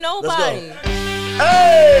Nobody.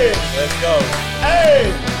 Hey! Let's go.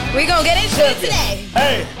 Hey! We gonna get into it today.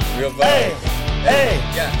 Hey! Real vibes. Hey!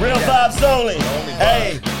 Yeah. Real Yeah. vibes only. Only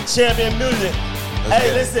Hey! Champion music. Let's Hey, get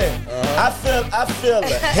it. listen. I feel the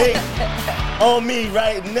hate on me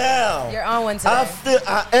right now. You're on one today. I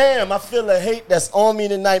feel the hate that's on me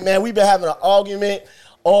tonight, man. We've been having an argument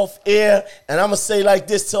off air, and I'm gonna say like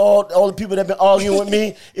this to all the people that have been arguing with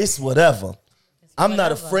me. It's whatever. I'm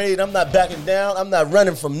not afraid. I'm not backing down. I'm not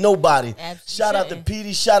running from nobody. Shout out to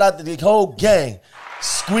Petey. Shout out to the whole gang.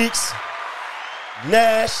 Squeaks,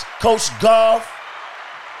 Nash, Coach Golf,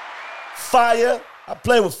 Fire. I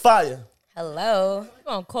play with Fire. Hello. You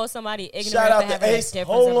gonna call somebody ignorant? Shout out for to having a Ace. difference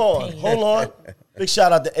Hold of on. opinion? Hold on. Big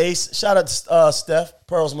shout out to Ace. Shout out to Steph,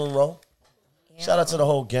 Pearls Monroe. Yeah. Shout out to the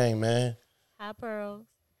whole gang, man. Hi, Pearl.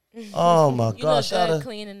 Oh my You God. look Shout good out.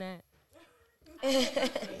 cleaning that.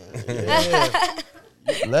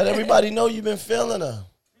 Let everybody know you've been feeling her.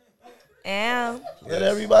 Am. Let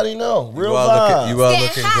everybody know. Real You are vibes.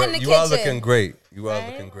 Getting hot in the You are kitchen. looking great. You are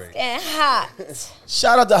Right? looking great. Getting hot.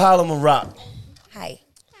 Shout out to Hala and Rock. Hi.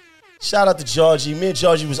 Shout out to Georgie. Me and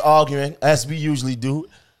Georgie was arguing, as we usually do.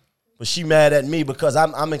 But she mad at me because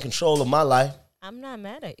I'm in control of my life. I'm not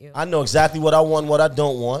mad at you. I know exactly what I want and what I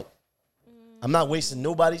don't want. I'm not wasting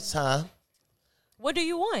nobody's time. What do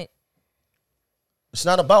you want? It's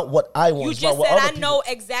not about what I want. You It's just about what said other I people- know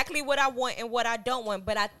exactly what I want and what I don't want,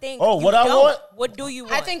 but I think Oh, you what I don't. want? What do you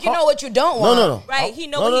want? I think you know what you don't want. No. Right, he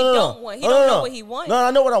know No, what no, he no, don't no. want. He No, don't no, know no. what he wants. No,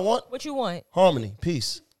 I know what I want. What you want? Harmony,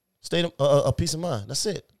 peace, state of a peace of mind. That's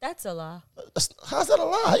it. That's a lie. How's that a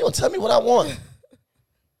lie? How you gonna tell me what I want?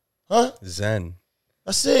 Huh? Zen.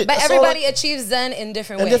 That's it. But That's everybody all achieves Zen in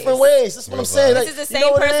different in ways. different ways. That's what I'm saying. This Like, is the you same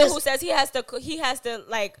know what it person is? who says he has to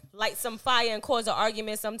like light some fire and cause an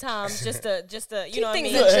argument sometimes just to you know what I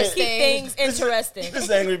things mean? interesting. Keep things interesting. This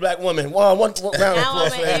angry black woman. One round of Now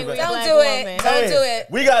applause I'm for an angry angry black. Don't black do it. woman. Don't Hey, do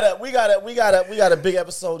it. We got a big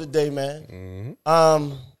episode today, man.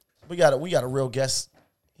 We got a real guest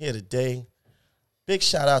here today. Big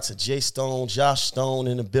shout out to Jay Stone, Josh Stone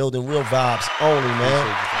in the building. Real vibes only, man.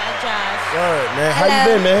 Hi, Josh. Word, man. How you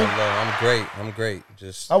Hello. been, man? Hello, I'm great.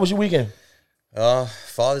 Just How was your weekend?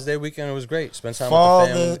 Father's Day weekend, it was great. Spent time with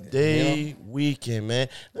the family. Father Day You know? weekend, man.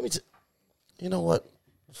 You know what?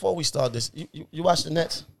 Before we start this, you watch the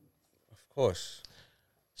Nets? Of course.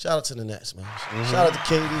 Shout out to the Nets, man. Shout out to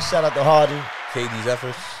Katie. Shout out to Hardy. KD's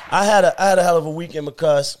efforts. I had a hell of a weekend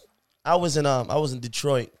because I was in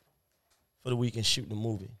Detroit for the weekend shooting a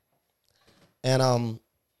movie, and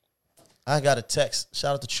I got a text.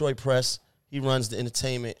 Shout out to Troy Press. He runs the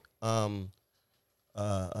entertainment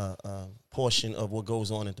portion of what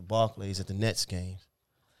goes on at the Barclays at the Nets games,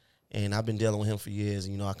 and I've been dealing with him for years.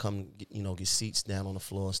 And I come get seats down on the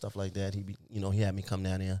floor and stuff like that. He had me come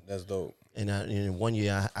down there. That's dope. And one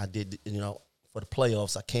year I did, for the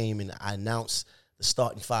playoffs, I came and I announced the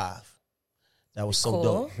starting five. That was so Cool.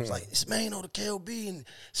 dope. It was like, it's Maino, the KOB, and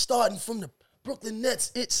starting from the Brooklyn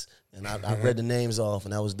Nets, and I read the names off,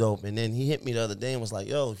 and that was dope. And then he hit me the other day and was like,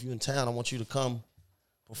 yo, if you in town, I want you to come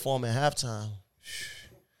perform at halftime.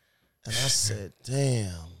 And I said,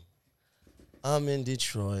 damn, I'm in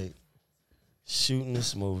Detroit shooting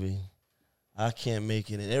this movie. I can't make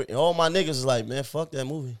it. And all my niggas is like, man, fuck that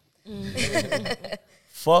movie.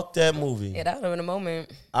 Fuck that movie. Yeah, that would have been a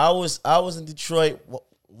moment. I was in Detroit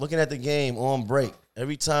looking at the game on break.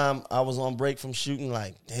 Every time I was on break from shooting,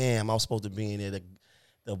 like, damn, I was supposed to be in there.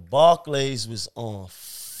 The Barclays was on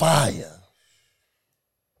fire.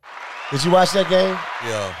 Did you watch that game?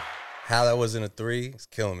 Yo, how that was in a 3, it's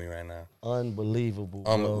killing me right now. Unbelievable,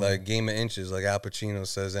 bro. Like game of inches, like Al Pacino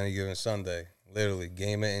says any given Sunday. Literally,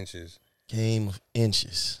 game of inches. Game of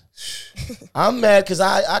inches. I'm mad because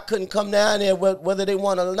I couldn't come down there whether they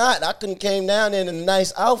won or not. I couldn't came down there in a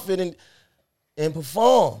nice outfit and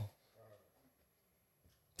perform.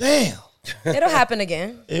 Damn. It'll happen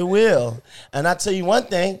again. It will. And I tell you one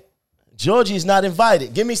thing, Georgie's not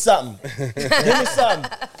invited. Give me something. Give me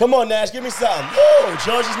something. Come on, Nash, give me something. Woo!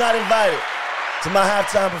 Georgie's not invited to my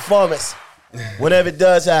halftime performance whenever it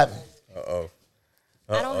does happen.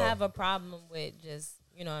 I don't have a problem with just,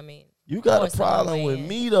 you know what I mean? You got a problem with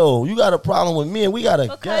me, though. You got a problem with me, and we got a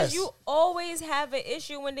Because guest. you always have an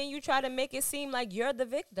issue and then you try to make it seem like you're the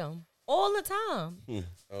victim. All the time.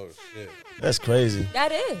 Oh, shit. That's crazy.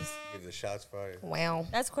 That is. Give the shots fired. Wow.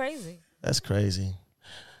 That's crazy. That's crazy.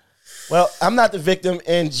 Well, I'm not the victim,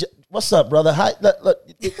 and what's up, brother? Hi, look,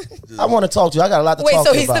 I want to talk to you. I got a lot to Wait, talk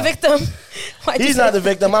so to you he's about. the victim? Why'd you He's say not the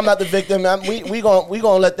victim. I'm not the victim. We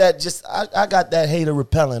gonna let that just. I got that hater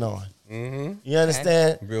repellent on. You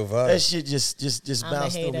understand? Real vibe. That shit just I'm a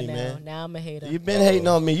bounced through hater me, now. man. Now I'm a hater. You been hating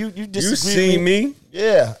on me. You disagree You see with me? me?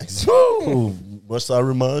 Yeah. Must I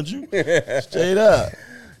remind you? Straight up.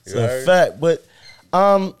 It's a heard? fact. But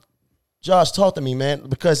Josh, talk to me, man,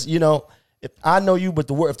 because if I know you, but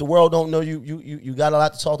if the world don't know you, you got a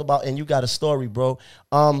lot to talk about, and you got a story, bro.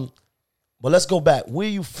 But let's go back. Where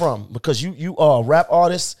you from? Because you are a rap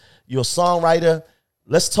artist. You're a songwriter.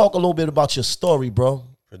 Let's talk a little bit about your story, bro.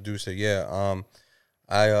 Producer, yeah.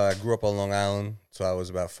 I grew up on Long Island, so I was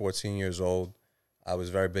about 14 years old. I was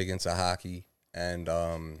very big into hockey, and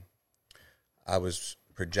I was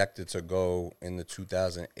projected to go in the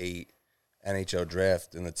 2008 NHL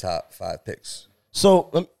draft in the top 5 picks.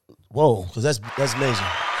 So, whoa, because that's amazing.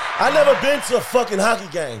 I never been to a fucking hockey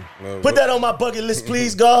game. Well, Put that on my bucket list,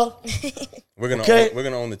 please, God. We're gonna Okay. we're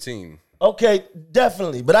gonna own the team. Okay,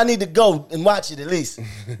 definitely. But I need to go and watch it at least.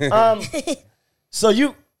 So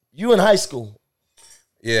you in high school,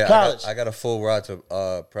 Yeah, College. I got a full ride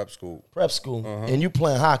to prep school. prep school, and you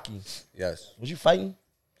playing hockey. Yes, Was you fighting?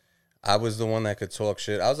 I was the one that could talk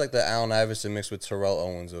shit. I was like the Allen Iverson mixed with Terrell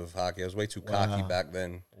Owens of hockey. I was way too cocky back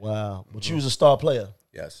then. Wow. But you was a star player.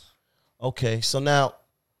 Yes, Okay, so now,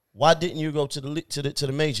 why didn't you go to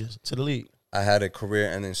the majors, to the league? I had a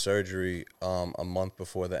career-ending surgery a month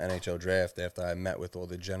before the NHL draft after I met with all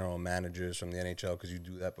the general managers from the NHL because you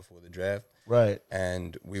do that before the draft. Right.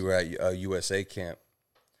 And we were at a USA camp,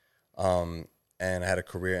 and I had a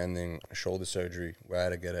career-ending shoulder surgery where I had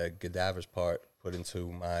to get a cadaver's part put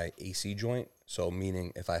into my AC joint. So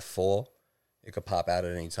meaning if I fall, it could pop out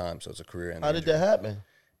at any time. So it's a career-ending How did injury. that happen?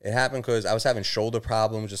 It happened because I was having shoulder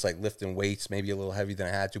problems, just like lifting weights, maybe a little heavier than I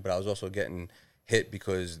had to, but I was also getting hit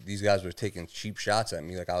because these guys were taking cheap shots at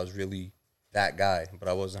me. Like I was really that guy, but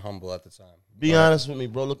I wasn't humble at the time. Be honest with me,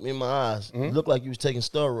 bro. Look me in my eyes. You look like you was taking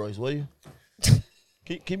steroids, were you?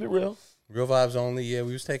 keep it real. Real vibes only. Yeah,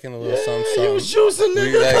 we was taking a little something. You was juicing,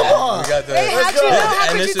 nigga. We Come on. got the. Hey, how'd you know? How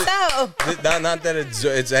And could this you is- tell? Not that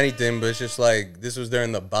it's anything, but it's just like this was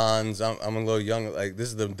during the Bonds. I'm a little young. Like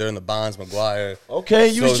this is during the Bonds, McGuire. Okay,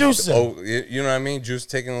 you was juicing. Oh, you know what I mean? Juice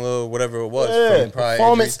taking a little whatever it was Yeah, from prior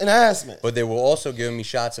performance injuries. enhancement. But they were also giving me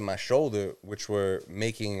shots in my shoulder, which were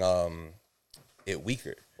making it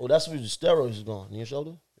weaker. Oh, that's where the steroids was going in your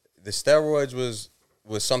shoulder. The steroids was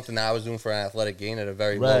something that I was doing for an athletic gain at a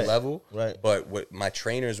very low Right, level. right. But what my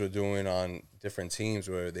trainers were doing on different teams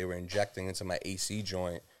where they were injecting into my AC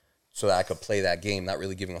joint so that I could play that game, not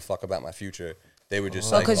really giving a fuck about my future. They were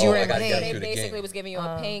just like, 'cause you were I in gotta pain. get They through the basically game. was giving you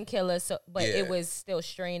a painkiller, but Yeah. it was still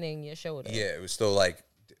straining your shoulder. Yeah, it was still like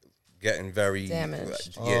getting very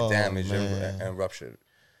Damaged. damaged man. and ruptured.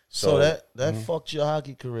 So that fucked your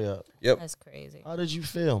hockey career up. Yep. That's crazy. How did you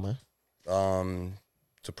feel, man?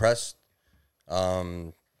 Depressed.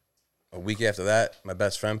 A week after that, my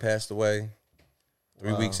best friend passed away.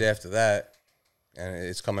 3 weeks after that, and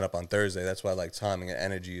it's coming up on Thursday. That's why like timing and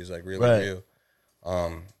energy is like really Right.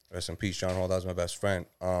 real. Rest in peace, John Hall. That was my best friend.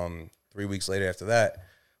 3 weeks later after that,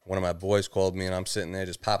 one of my boys called me, and I'm sitting there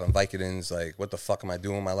just popping Vicodins. Like, what the fuck am I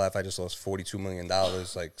doing in my life? I just lost $42 million,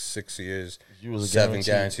 like 6 years, You was a 7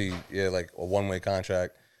 guarantee. guaranteed. Yeah, like a one-way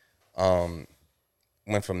contract.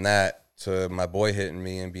 Went from that to my boy hitting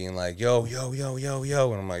me and being like, yo. And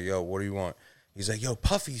I'm like, yo, what do you want? He's like, yo,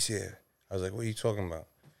 Puffy's here. I was like, what are you talking about?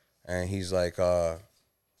 And he's like,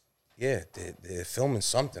 yeah, they're filming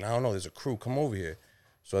something. I don't know. There's a crew. Come over here.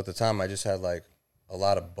 So at the time, I just had like a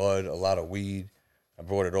lot of bud, a lot of weed. I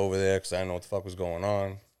brought it over there because I didn't know what the fuck was going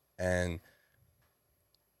on. And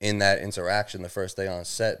in that interaction, the first day on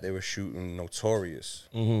set, they were shooting Notorious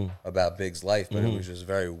about Big's life. But it was just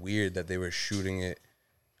very weird that they were shooting it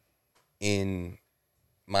in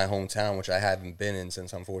my hometown, which I haven't been in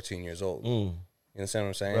since I'm 14 years old. You understand what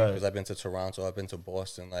I'm saying? Right. Because I've been to Toronto, I've been to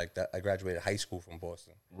Boston. Like that, I graduated high school from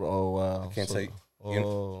Boston. Oh, wow. Can't So- say-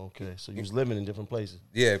 Oh, okay. So you was living in different places.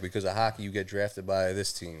 Yeah, because of hockey, you get drafted by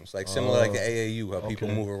this team. It's like similar like the AAU, how people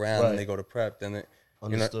okay. move around Right. and they go to prep. Then it,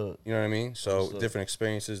 Understood. You know what I mean? So Understood. different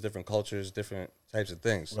experiences, different cultures, different types of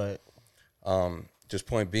things. Right. Just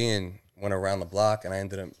point being, went around the block and I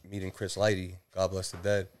ended up meeting Chris Lighty, God bless the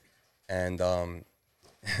dead. And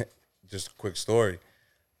just a quick story.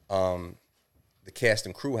 The cast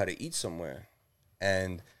and crew had to eat somewhere.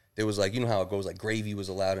 And there was like, you know how it goes, like gravy was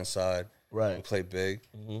allowed inside. Right. We played big.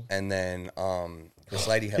 And then Chris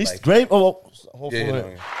Lighty had He's like... gravy. Oh, hold Yeah, on. you a know,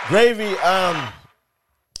 minute. Gravy.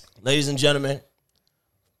 Ladies and gentlemen,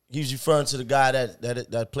 he's referring to the guy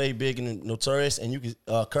that played big in Notorious, and you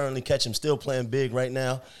can currently catch him still playing big right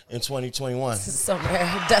now in 2021. Somewhere,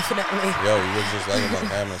 definitely. Yo, he looks just like him. Like,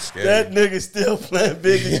 man, I'm scared. That nigga still playing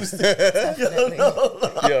big. And you still, Definitely.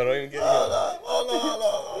 Yo, don't even get me.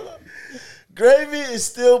 hold on. Gravy is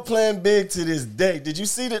still playing big to this day. Did you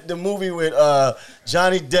see the movie with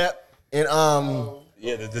Johnny Depp and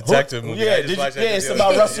Yeah, the detective movie. Yeah, it's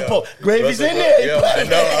about Russell Pope. Gravy's in there. Yo, I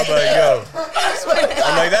know. I'm like, yo.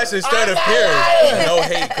 I'm like, that's his third appearance. No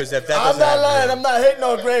hate, because if that I'm doesn't not happen, lying. I'm not hating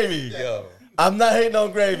on Gravy. Yo. I'm not hating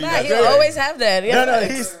on Gravy. Nah, Now, he'll Gravy- always have that. Yeah. No,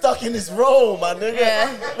 he's stuck in his role, my nigga. Yeah.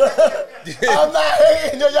 I'm not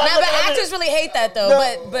hating. Yo, y'all Nah, look but at me. actors really hate that though.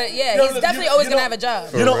 No. But yeah, Yo, he's look, definitely you- always you gonna know- have a job.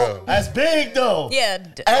 You know, real. that's big though. Yeah,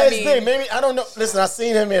 As big. Maybe I don't know. Listen, I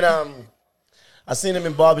seen him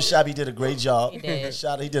in Barbershop. He did a great job. He did.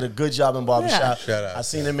 He did a good job in Barbershop. Shout out I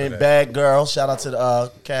seen to him him in for Bad Girls. Shout out to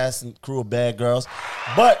the cast and crew of Bad Girls.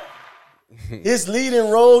 But his leading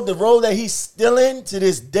role, the role that he's still in to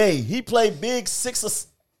this day, he played Big 6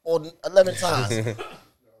 or 11 times.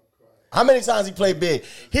 How many times he played Big?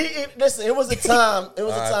 Listen, it was a time.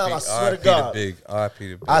 I swear to God. R.I.P.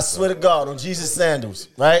 the Big. I swear to God, on Jesus Sandals,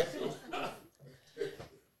 right?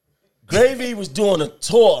 Gravy was doing a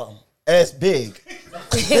tour as Big.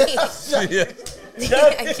 I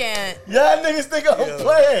can't. Y'all niggas think I'm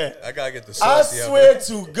playing. I gotta get the I saucy swear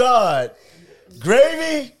to God,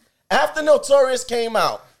 Gravy, after Notorious came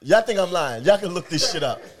out, y'all think I'm lying. Y'all can look this shit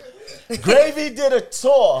up. Gravy did a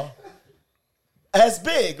tour as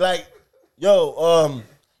Big. Like,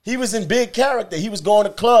 he was in Big character. He was going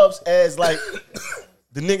to clubs as like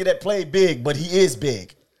the nigga that played Big, but he is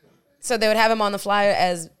Big. So they would have him on the flyer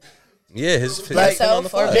as Yeah, his Like, him on the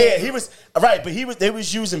or fly. yeah, he was right, but they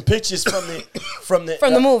was using pictures from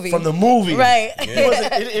the movie. From the movie, Right.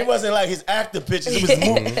 It wasn't like his actor pictures.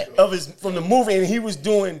 It was from the movie, and he was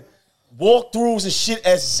doing walkthroughs and shit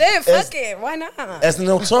as shit. Fuck it. Why not? as the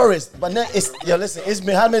Notorious. But now listen, it's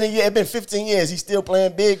been how many years? It's been 15 years. He's still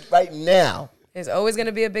playing Big right now. There's always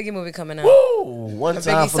gonna be a Biggie movie coming out. Woo! One A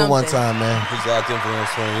time Biggie for the one something. time, man. He's locked in for the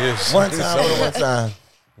next 20 years. One time for the one time.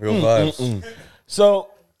 Real vibes. So,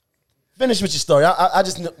 finish with your story. I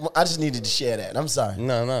just needed to share that. I'm sorry.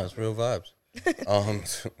 No, it's real vibes.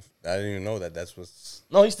 I didn't even know that. That's what's.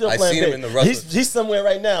 No, he's still I playing seen Big. him in the Rustlers. He's somewhere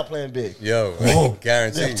right now playing Big. Yo,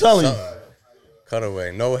 guaranteed. I'm telling you. Something.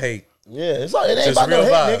 Cutaway, no hate. Yeah, it ain't Just about no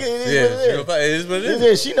real hate, vibes. nigga. It is Yeah, what it's it real is. vibes. It is what it It is.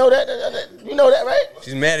 is. She know that. You know that, right?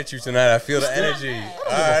 She's mad at you tonight. I feel the energy.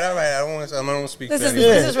 All right. I don't want to speak. This for is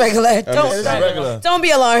anybody. this is regular. This is regular. Don't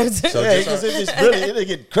be alarmed. So Yeah, just because if it's really, it'll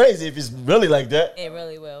get crazy if it's really like that. It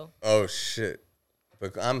really will. oh shit!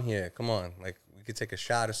 But I'm here. Come on, like we could take a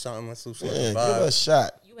shot or something. Let's lose some Yeah, give vibe. her a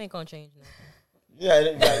shot. You ain't gonna change nothing. Yeah,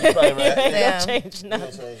 you're probably right. Damn. Change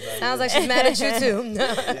nothing. Sounds like she's mad at you too.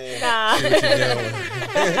 Nah. See what you're doing.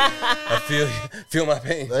 I feel my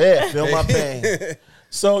pain. Yeah, feel my pain.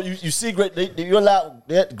 So you see,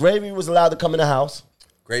 Gravy was allowed to come in the house.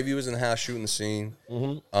 Gravy was in the house shooting the scene.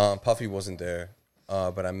 Puffy wasn't there,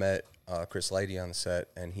 but I met Chris Lighty on the set,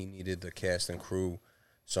 and he needed the cast and crew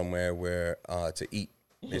somewhere where to eat,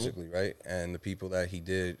 basically, right? And the people that he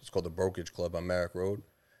did, it's called the Brokerage Club on Merrick Road,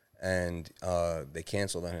 and they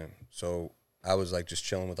canceled on him. So I was like just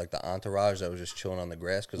chilling with like the entourage that was just chilling on the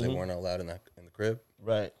grass because they weren't allowed in the crib.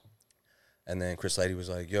 Right. And then Chris Lighty was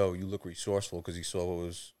like, "Yo, you look resourceful," because he saw what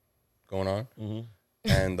was going on.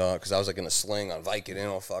 And because I was like in a sling on Vicodin,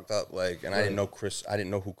 all fucked up, like, and I didn't know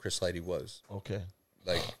who Chris Lighty was. Okay.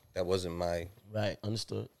 Like that wasn't my, Right.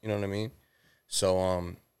 Understood. you know what I mean? So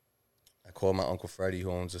I called my Uncle Freddie, who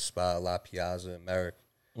owns a spot, La Piazza in Merrick,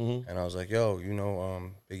 and I was like, "Yo, you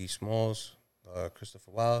know Biggie Smalls, Christopher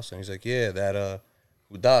Wallace?" And he's like, "Yeah, that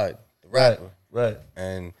who died, the rapper." Right.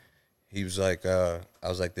 And he was like, I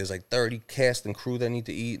was like, "There's like 30 cast and crew that need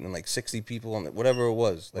to eat, and like 60 people on whatever it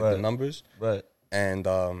was, like the numbers." Right. And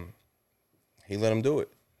he let him do it.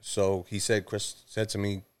 So he said, Chris said to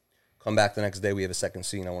me, "Come back the next day. We have a second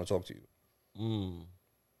scene. I want to talk to you."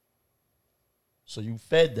 So you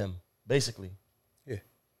fed them, basically. Yeah.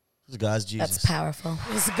 This guy's Jesus. That's powerful.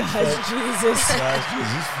 This guy's Jesus.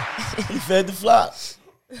 Guy's Jesus. He fed the flock.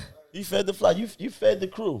 He fed the flock. You fed the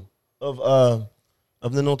crew of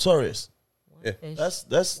the Notorious. Yeah. Fish,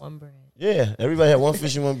 That's one bread. yeah. Everybody had one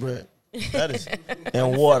fish and one bread. That is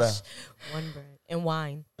and water. One bread. And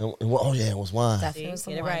wine. Oh yeah, it was wine. Definitely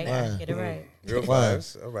some Get it wine right. there. Wine. Get it right. Real Fine.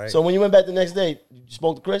 vibes. All right. So when you went back the next day, you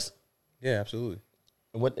spoke to Chris. yeah, absolutely.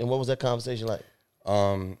 And what was that conversation like?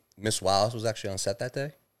 Miss Wallace was actually on set that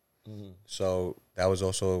day. So that was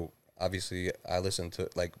also, obviously, I listened to,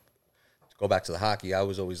 like, to go back to the hockey, I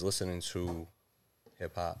was always listening to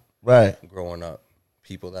hip-hop Right. growing up.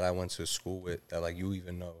 People that I went to school with that, like, you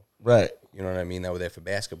even know. Right. You know what I mean? That were there for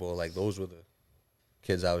basketball. Like, those were the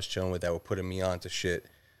kids I was chilling with that were putting me on to shit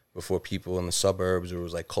before people in the suburbs. It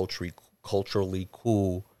was, like, culturally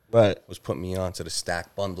cool was putting me on to the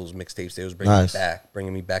Stack Bundles mixtapes. They was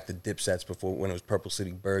bringing me back to Dipsets before, when it was Purple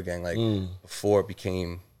City Bird Gang, like before it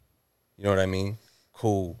became, you know what I mean,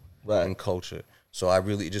 cool and culture. So I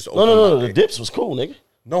really just no. The Dips was cool, nigga.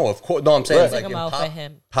 No, of course. No, I'm saying like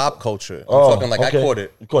in pop culture. I'm talking like I caught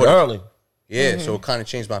it. You caught it early. Yeah, so it kind of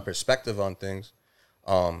changed my perspective on things.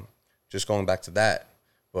 Just going back to that.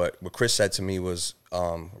 But what Chris said to me was,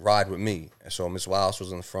 ride with me. And so Miss Wiles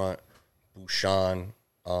was in the front. Bushan,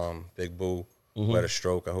 Big Boo, who had a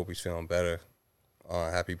stroke. I hope he's feeling better.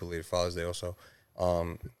 Happy belated Father's Day also.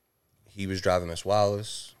 He was driving Miss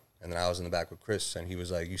Wallace, and then I was in the back with Chris, and he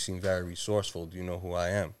was like, you seem very resourceful. Do you know who I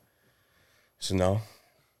am? So no.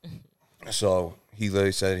 So he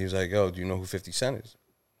literally said, he was like, yo, do you know who 50 Cent is?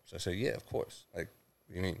 So I said, yeah, of course. Like,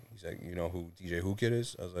 what do you mean? He's like, you know who DJ Who Kid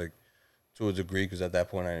is? I was like, to a degree, because at that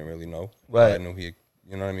point I didn't really know. Right. I knew he,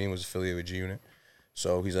 you know what I mean, was affiliated with G-Unit.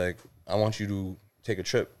 So he's like, I want you to take a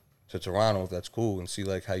trip to Toronto, if that's cool, and see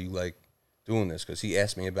like how you like doing this. Because he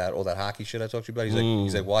asked me about all that hockey shit I talked to you about.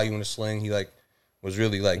 He's like, why are you in a sling? He like was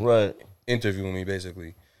really like interviewing me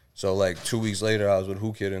basically. So like 2 weeks later, I was with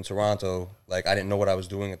Who Kid in Toronto. Like I didn't know what I was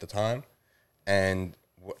doing at the time, and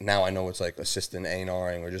now I know it's like assistant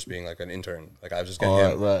A&Ring or just being like an intern. Like I was just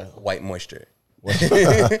getting White Moisture.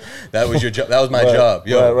 That was your job. That was my job.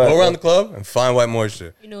 Yo, go around the club and find White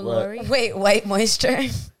Moisture. You know Lori? Wait, White Moisture.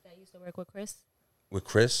 That used to work with Chris? With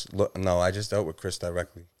Chris? No, I just dealt with Chris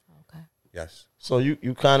directly. Okay. Yes. So you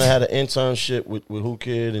kind of had an internship with Who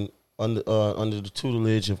Kid and under the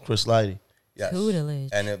tutelage of Chris Lighty. Yes. Tutelage.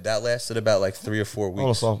 And that lasted about like 3 or 4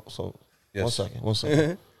 weeks. Hold on, so yes. One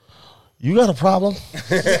second. You got a problem?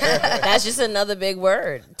 That's just another big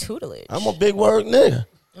word. Tutelage. I'm a big word nigga.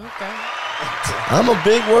 Okay. I'm a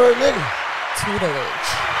big word nigga.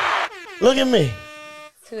 Tutelage. Look at me.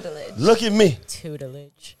 Tutelage. Look at me.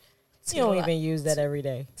 Tutelage. You don't even use that every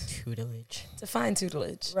day. Tutelage. Define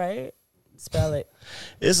tutelage. Right? Spell it.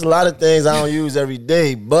 It's a lot of things I don't use every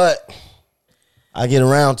day, but I get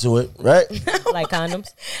around to it, right? Like condoms?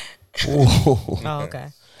 Ooh. Oh, okay.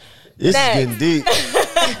 This is getting deep.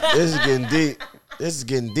 This is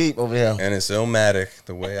getting deep over here. And it's Illmatic,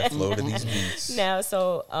 the way I flow to these beats. Now,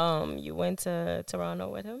 so you went to Toronto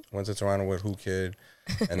with him? Went to Toronto with Who Kid,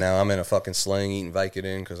 and now I'm in a fucking sling eating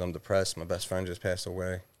Vicodin because I'm depressed. My best friend just passed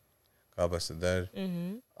away. God bless the dead.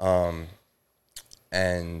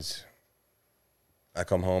 And I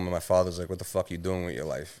come home and my father's like, what the fuck you doing with your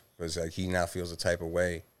life? Because like he now feels the type of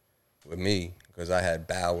way with me because I had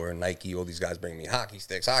Bauer, Nike, all these guys bring me hockey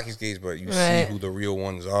sticks, hockey skates, but you see who the real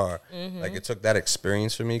ones are. Like it took that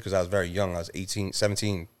experience for me because I was very young. I was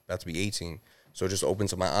 17, about to be 18. So it just opened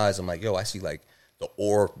to my eyes. I'm like, yo, I see like the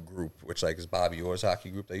Orr group, which like is Bobby Orr's hockey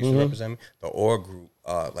group that used to represent me. The Orr group,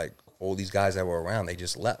 like all these guys that were around, they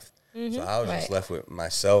just left. So I was just left with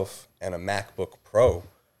myself and a MacBook Pro.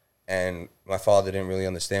 And my father didn't really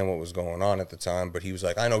understand what was going on at the time, but he was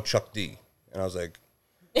like, I know Chuck D. And I was like,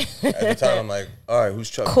 at the time, I'm like, all right, who's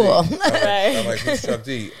Chuck D? I'm like, who's Chuck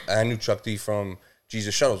D? I knew Chuck D from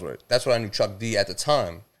Jesus Shuttlesworth. That's what I knew Chuck D at the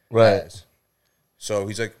time. As. So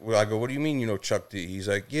he's like, well, I go, what do you mean you know Chuck D? He's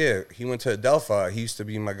like, yeah, he went to Adelphi. He used to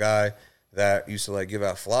be my guy that used to like give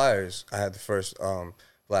out flyers. I had the first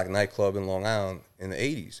black nightclub in Long Island in the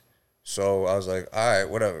 80s. So I was like, all right,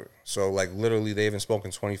 whatever. So like literally they haven't spoken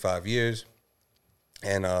 25 years.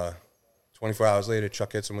 And 24 hours later,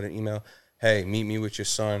 Chuck hits him with an email. Hey, meet me with your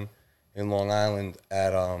son in Long Island at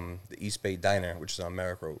the East Bay Diner, which is on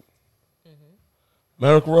Merrick Road.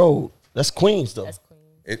 Merrick Road. That's Queens, though. That's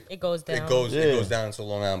Queens. It goes down. It goes down into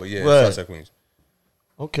Long Island, but yeah, it's at Queens.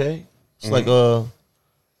 Okay. It's like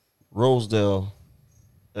Rosedale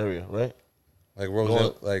area, right? Like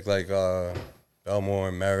Rosedale, like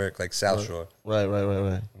Belmore, Merrick, like South Shore. Right.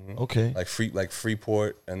 Okay. Like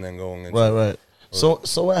Freeport, and then going into right.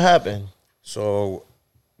 So what happened? So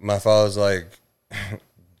my father's like,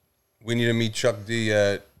 we need to meet Chuck D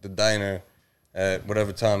at the diner at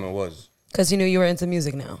whatever time it was. Because you knew you were into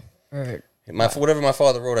music now. Or whatever my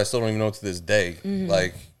father wrote, I still don't even know to this day.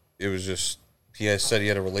 Like, it was just, he said he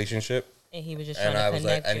had a relationship. And he was just trying to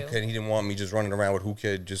connect you. And he didn't want me just running around with Who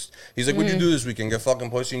Kid. He's like, what'd you do this weekend? Get fucking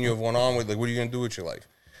pussy and you have one on with? Like, what are you going to do with your life?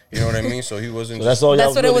 You know what I mean? So he wasn't. So that's all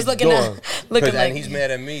y'all That's what really it was looking doing. looking like. And he's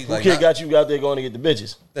mad at me. Who Like, Kid got you out there going to get the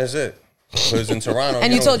bitches? That's it. Because in Toronto.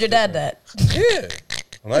 And you told your dad that. Yeah.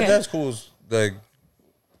 My dad's cool as, like,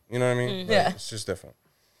 you know what I mean? Yeah. Like, it's just different.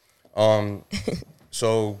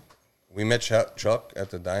 So we met Chuck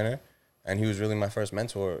at the diner, and he was really my first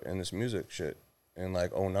mentor in this music shit in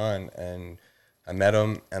like 2009. And I met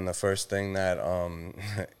him, and the first thing that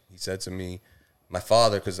he said to me my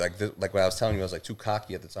father, because like what I was telling you, I was like too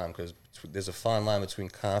cocky at the time, because there's a fine line between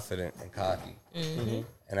confident and cocky. Mm-hmm.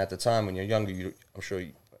 And at the time when you're younger, I'm sure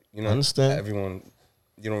you know, understand. everyone,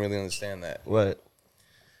 you don't really understand that. Right.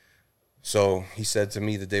 So he said to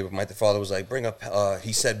me the day, my father was like, bring up.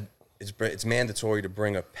 He said it's mandatory to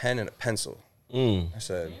bring a pen and a pencil. I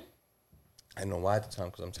said, I didn't know why at the time,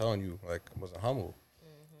 because I'm telling you, like, I wasn't humble.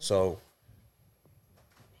 So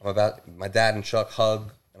my dad and Chuck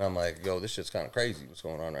hug, and I'm like, yo, this shit's kind of crazy. What's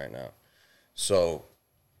going on right now? So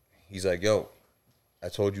he's like, yo, I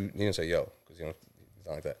told you. He didn't say yo, because he's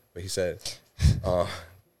not like that. But he said, I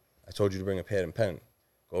told you to bring a pad and pen.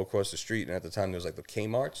 Go across the street, and at the time there was like the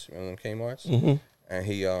Kmart's. Remember them Kmart's? Mm-hmm. And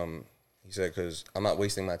he said, because I'm not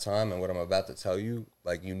wasting my time, and what I'm about to tell you,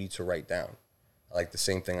 like, you need to write down. Like the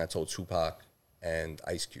same thing I told Tupac and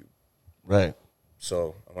Ice Cube. Right.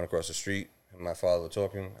 So I went across the street, and my father was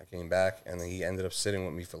talking. I came back, and then he ended up sitting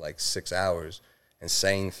with me for like 6 hours and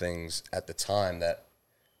saying things at the time that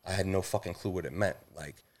I had no fucking clue what it meant.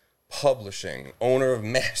 Like, publishing, owner of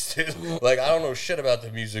masters. Like, I don't know shit about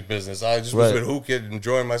the music business. I just was with Who Kid,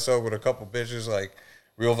 enjoying myself with a couple bitches, like,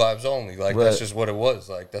 real vibes only. Like, that's just what it was.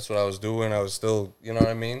 Like, that's what I was doing. I was still, you know what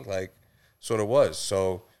I mean? Like, sort of was.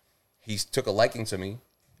 So he took a liking to me,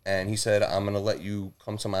 and he said, I'm going to let you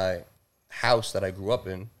come to my house that I grew up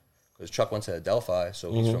in, because Chuck went to Adelphi,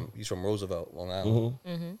 so he's from Roosevelt, Long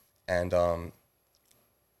Island. And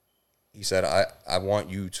he said, I want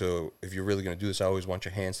you to, if you're really going to do this, I always want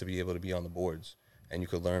your hands to be able to be on the boards. And you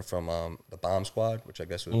could learn from the Bomb Squad, which I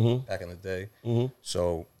guess was back in the day.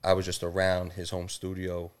 So I was just around his home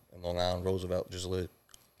studio in Long Island, Roosevelt, just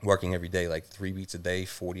working every day, like 3 beats a day,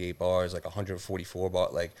 48 bars, like 144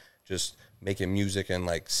 bars, like just making music and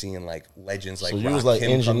like seeing like legends like So you was like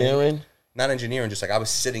engineering? Not engineering, just like I was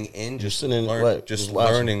sitting in, just just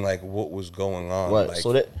learning like what was going on. Right.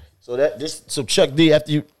 Like, So Chuck D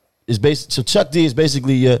after you is Chuck D is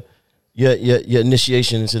basically your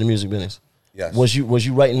initiation into the music business. yes. Was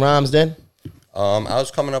you writing rhymes then? I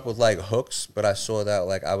was coming up with like hooks, but I saw that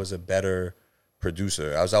like I was a better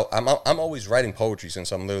producer. I'm always writing poetry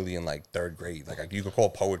since I'm literally in like 3rd grade. Like you could call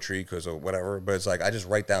poetry because of whatever, but it's like I just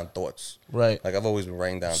write down thoughts. Right. Like I've always been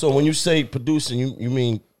writing down. So thoughts. when you say producing, you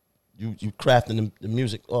mean you crafting the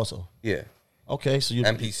music also? Yeah. Okay, so you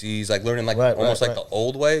MPCs, like learning like Right, almost right, like right. the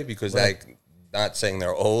old way, because like not saying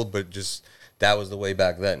they're old, but just that was the way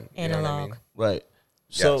back then. You know what I mean? right.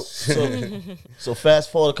 Yes. So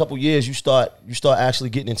fast forward a couple years, you start actually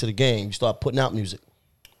getting into the game. You start putting out music.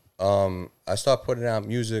 I started putting out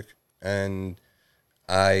music, and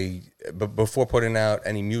but before putting out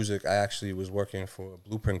any music, I actually was working for a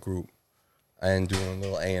Blueprint group and doing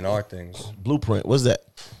little A&R things. Blueprint, what's that?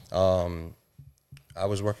 I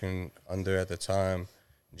was working under, at the time,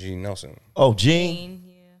 Gene Nelson. Oh, Gene.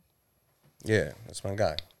 Yeah, that's my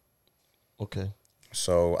guy. Okay.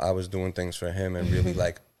 So I was doing things for him and really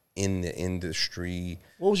like in the industry.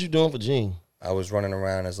 What was you doing for Gene? I was running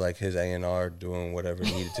around as like his A&R, doing whatever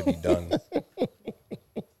needed to be done.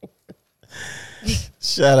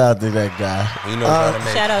 Shout out to that guy. He knows how to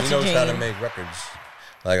make. Shout out He to knows how to Gene. make records.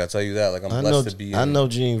 Like I'll tell you that. Like I'm I blessed know, to be. I know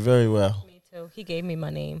Gene very well. Me too. He gave me my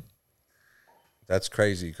name. That's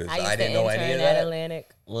crazy because I used I didn't know to any of intern at that.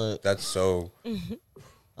 Atlantic. What? That's so.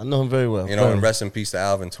 I know him very well. You know, Very. and rest in peace to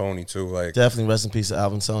Alvin Tony too. Like, Definitely rest in peace to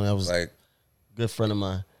Alvin Tony. That was a like, good friend of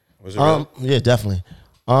mine. was it real? Yeah, definitely.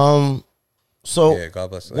 So Yeah, God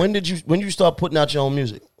bless. when did you start putting out your own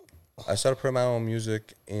music? I started putting my own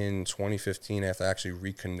music in 2015 after I actually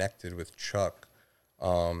reconnected with Chuck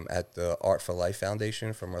at the Art for Life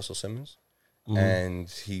Foundation from Russell Simmons. And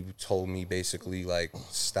he told me basically like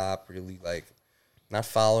stop really like not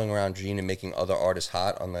following around Gene and making other artists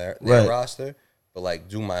hot on their Right. roster, but like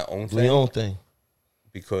do my own Do thing, your own thing.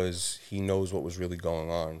 because he knows what was really going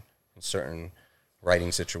on in certain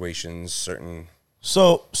writing situations, certain.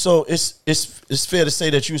 So it's fair to say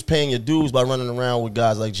that you was paying your dues by running around with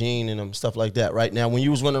guys like Gene and stuff like that, right? Now, when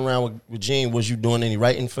you was running around with Gene, was you doing any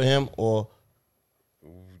writing for him or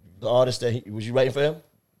the artist that was you writing for him?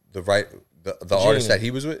 The artist that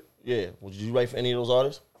he was with? Yeah. Well, did you write for any of those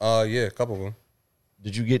artists? Yeah, a couple of them.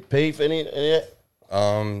 Did you get paid for any of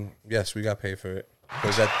that? Yes, we got paid for it.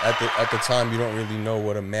 Because at the time, you don't really know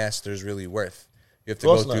what a master's really worth. You have to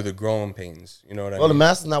go through the growing pains. You know what I mean? Well, the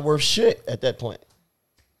master's not worth shit at that point.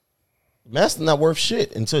 The master's not worth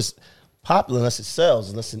shit until it's popular, unless it sells,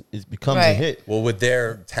 unless it becomes a Right. hit. Well, with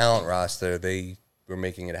their talent roster, they were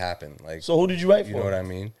making it happen. Like, So who did you write for? you know what I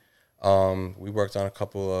mean? We worked on a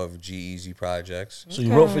couple of G-Eazy projects, So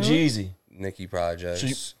you wrote for Jeezy. Nicki projects.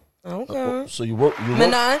 So Okay. So you wrote.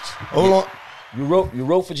 Minaj. Hold on. You wrote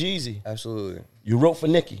for Jeezy. Absolutely. You wrote for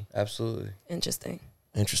Nicki. Absolutely. Interesting.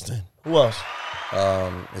 Who else?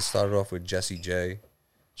 It started off with Jessie J.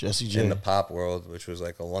 Jessie J. In the pop world, which was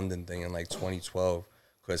like a London thing in like 2012.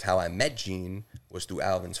 Because how I met Jean was through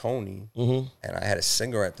Alvin Toney, and I had a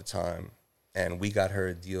singer at the time, and we got her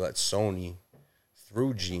a deal at Sony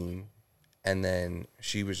through Jean, and then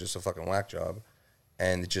she was just a fucking whack job,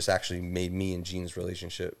 and it just actually made me and Jean's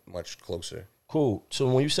relationship much closer. Cool. So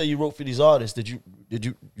when you say you wrote for these artists, did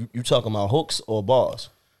you talking about hooks or bars?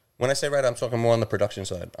 When I say write, I'm talking more on the production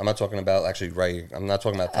side. I'm not talking about actually writing. I'm not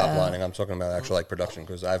talking about top lining. I'm talking about actual like production,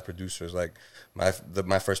 because I have producers. Like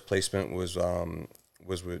my first placement was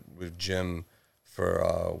with Jim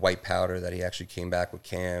for White Powder, that he actually came back with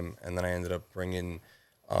Cam, and then I ended up bringing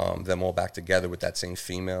them all back together with that same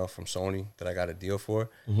female from Sony that I got a deal for.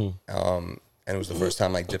 And it was the first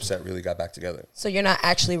time like Dipset really got back together. So you're not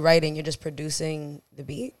actually writing; you're just producing the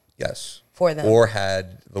beat. Yes. For them, or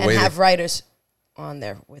had the and way have writers on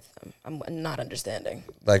there with them. I'm not understanding.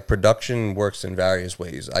 Like production works in various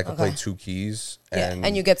ways. I could play two keys,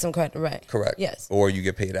 and you get some credit, right? Correct. Yes. Or you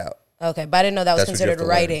get paid out. Okay, but I didn't know that was That's what you have considered to learn.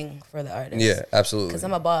 writing for the artist. Yeah, absolutely. Because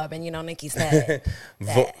I'm a Bob, and Nicki's that.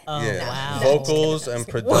 Wow. Vocals and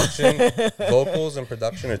production. Vocals and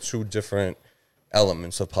production are two different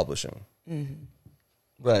elements of publishing.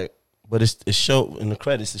 Right. But it show in the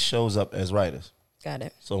credits, it shows up as writers. Got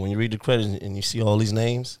it. So when you read the credits and you see all these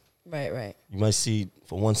names, Right. you might see,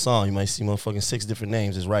 for one song, you might see motherfucking 6 different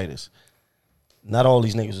names as writers. Not all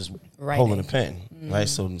these niggas is holding a pen, right?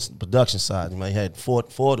 So the production side, you might have four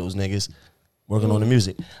of those niggas working on the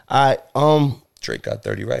music. All right, Drake got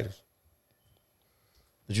 30 writers.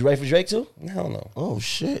 did you write for Drake too? Hell no. Oh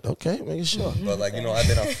shit, okay, making sure. But like, I've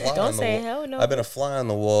been a fly Don't on the say wall. hell no. I've been a fly on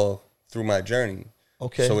the wall through my journey.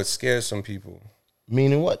 Okay. So it scares some people.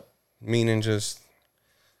 Meaning what? Meaning just,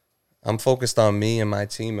 I'm focused on me and my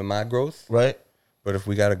team and my growth. Right? But if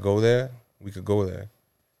we got to go there, we could go there.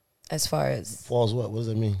 As far as Falls what? What does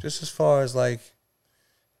that mean? Just as far as like,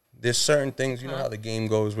 there's certain things, you know how the game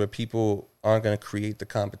goes where people aren't going to create the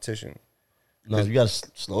competition. No, you gotta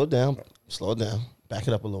slow it down. Slow it down. Back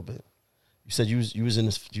it up a little bit. You said you was in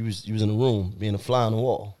the room being a fly on the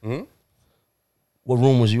wall. Mm-hmm. What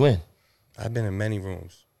room was you in? I've been in many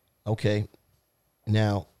rooms. Okay.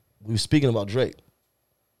 Now we were speaking about Drake,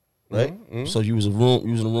 right? Mm-hmm. So you was in a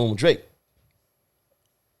room with Drake.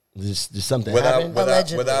 Did something happen?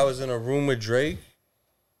 Whether I was in a room with Drake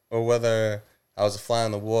or whether I was a fly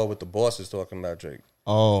on the wall with the bosses talking about Drake.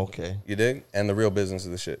 Oh, okay. You dig? And the real business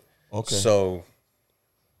of the shit. Okay. So,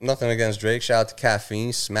 nothing against Drake. Shout out to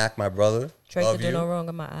Caffeine. Smack my brother. Drake Love did you. no wrong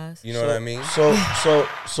in my eyes. You know what I mean?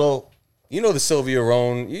 So You know the Sylvia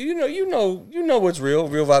Roan. You know what's real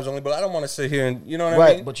vibes only. But I don't want to sit here and you know what I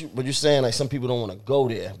right, mean. but you're saying like some people don't want to go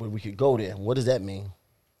there, but we could go there. What does that mean?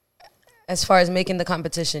 as far as making the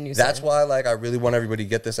competition, you That's said. why, like, I really want everybody to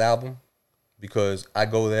get this album, because I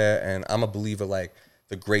go there and I'm a believer, like,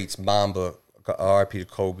 the greats, Mamba, RIP to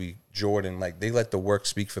Kobe, Jordan, like, they let the work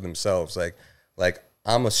speak for themselves. Like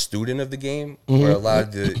I'm a student of the game, where a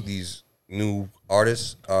lot of these new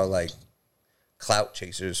artists are, like, clout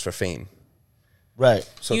chasers for fame. Right.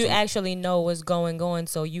 So you actually know what's going on,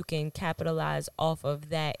 so you can capitalize off of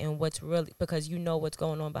that and what's really, because you know what's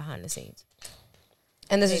going on behind the scenes.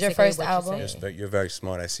 And this is your Basically first what you're album? saying. You're very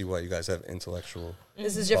smart. I see why you guys have intellectual.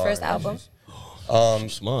 This is your first album?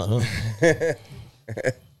 Smart, huh?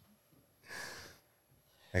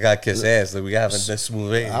 I got kiss ass. Like, we haven't this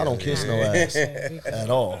smooth radio. I don't kiss no ass at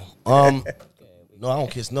all. No, I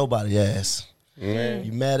don't kiss nobody ass.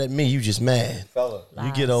 You mad at me? You just mad. Fella.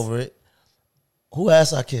 You get over it. Who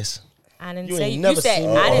ass I kiss? I didn't You say ain't you never said seen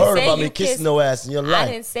I or didn't heard say about you me kissing kiss. no ass in your life.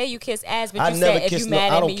 I didn't say you kiss ass, but I you never said if kiss you no.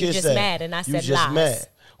 mad I at don't me, you kiss just that. mad, and I You said just lies. mad.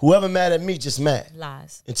 Whoever mad at me just mad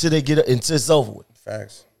Lies. until it's over with.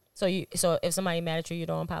 Facts. So if somebody mad at you, you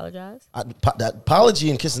don't apologize. That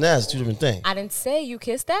apology and kissing ass is two different things. I didn't say you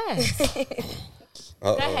kissed ass.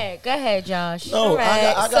 Uh-oh. Go ahead, Josh. No, All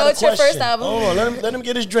right. I So got a it's your first question. album. Hold on, let him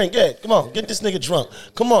get his drink. Yeah, come on, get this nigga drunk.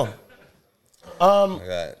 Come on. I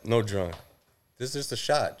got no drunk. This is just a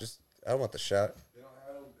shot. I want the shot.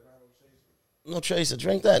 No chaser,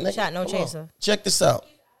 drink that, nigga. Shot, no Come on. chaser. Check this out.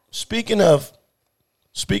 Speaking of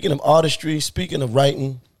artistry, speaking of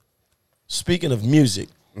writing, speaking of music,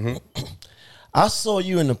 I saw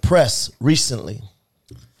you in the press recently.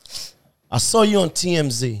 I saw you on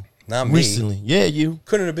TMZ. Not me. Recently. Yeah, you.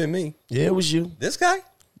 Couldn't have been me. Yeah, it was you. This guy?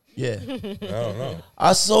 Yeah. I don't know.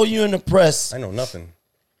 I saw you in the press I know nothing.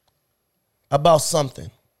 about something.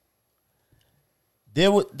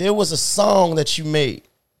 There was a song that you made.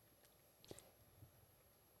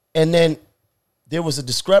 And then there was a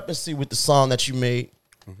discrepancy with the song that you made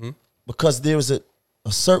because there was a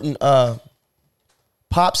certain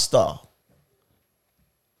pop star.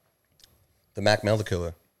 The Mac Miller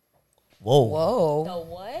killer. Whoa. Whoa. The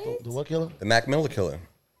what? The what killer? The Mac Miller killer.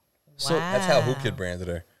 So That's how Who Kid branded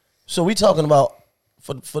her. So we talking about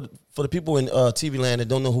for the people in TV land that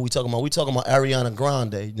don't know who we talking about. We talking about Ariana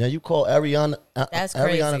Grande. Now you call Ariana That's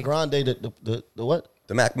crazy. Ariana Grande the what?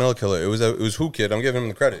 The Mac Miller killer. It was Who Kid. I'm giving him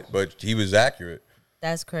the credit, but he was accurate.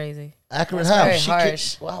 That's crazy. Accurate That's how? very She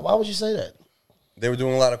harsh. why would you say that? They were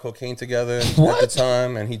doing a lot of cocaine together at What? the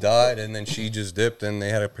time, and he died, and then she just dipped, and they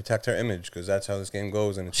had to protect her image because that's how this game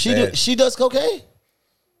goes, and it's sad. She does cocaine?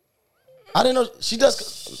 I didn't know she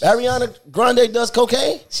does. Ariana Grande does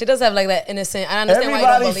cocaine? She does have like that innocent. I understand why you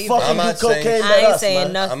don't Everybody believe fucking I'm that. do not saying- cocaine I but ain't us, saying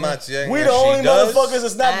man. nothing. I'm not saying We that the only she does. motherfuckers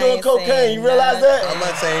that's not I doing ain't cocaine. saying You realize nothing. that? I'm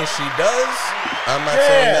not saying she does. I'm not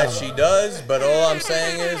saying that Damn. she does, but all I'm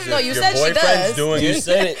saying is No, if you your said she boyfriend's does. doing You it,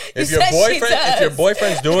 said it. if You your said she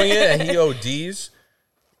boyfriend does. doing it and he ODs,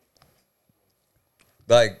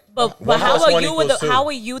 like But one how plus are one you with equals the, two. how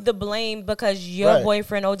are you the blame because your Right.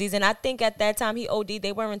 boyfriend ODs? And I think at that time he OD'd,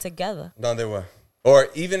 they weren't together. No, they were. Or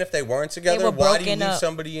even if they weren't together, were why do you broken leave up.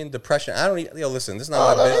 somebody in depression? I don't even, yo, listen, this is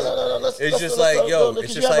not Oh, my no, business. no, no, no, let's- It's let's- just let's- like, yo, let's-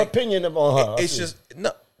 it's you just have like, opinion on her. I it's see. just,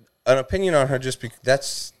 no, an opinion on her just because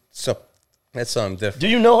that's something different. Do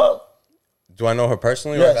you know her? Do I know her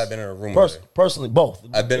personally or have I been in a room with her? Personally, both.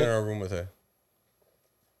 I've been in a room with her.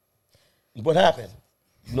 What happened?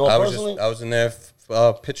 You know her personally? I was in there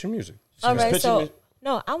pitching music. All was right, pitching so me-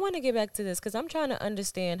 no, I want to get back to this because I'm trying to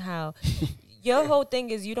understand how your whole thing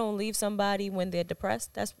is you don't leave somebody when they're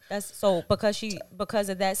depressed. That's so because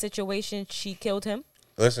of that situation she killed him.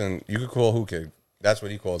 Listen, you could call Who Kid. That's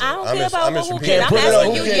what he calls it. I don't I'm care just- about I'm just who repeating. kid. I'm Put it on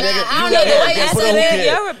asking Who you. Kid, nigga. I don't You know can't the way you put it said on Who it. Kid.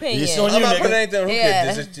 Your opinion. It's on I'm you, not nigga. putting anything on Who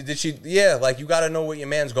Yeah. Kid. Did she? Yeah, like you got to know what your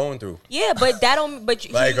man's going through. Yeah, but that don't. But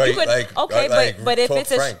you, Like, you could. like, Okay, like, but if talk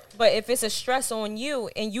it's frank. but if it's a stress on you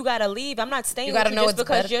and you gotta leave, I'm not staying. You with gotta know just it's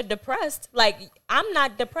because better. you're depressed. Like I'm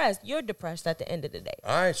not depressed. You're depressed at the end of the day.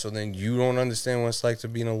 All right, so then you don't understand what it's like to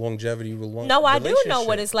be in a longevity relationship. No, I do know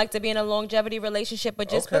what it's like to be in a longevity relationship, but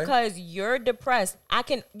just Okay. because you're depressed,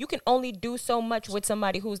 you can only do so much with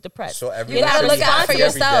somebody who's depressed. So You everybody gotta should look be out happy for every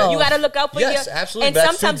yourself. day. You got to look out for Yes, your. absolutely. And That's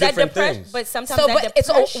two sometimes that different depression, things. but sometimes So, that but it's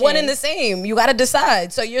depression, one and the same. You got to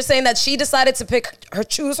decide. So you're saying that she decided to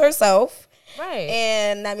choose herself, right?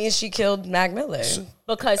 and that means she killed Mac Miller.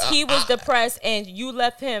 Because he was depressed and you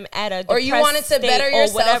left him at a Or you depressed wanted to state better or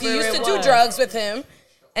yourself. whatever You used it to do was. drugs with him,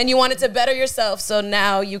 and you wanted to better yourself. So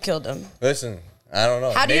now you killed him. Listen, I don't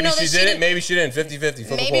know. How do you Maybe know that she she did it. didn't- Maybe she didn't. 50-50.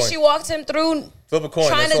 Flip a Maybe coin. she walked him through Flip a coin.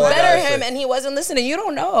 trying That's to all I better gotta him, say. and he wasn't listening. You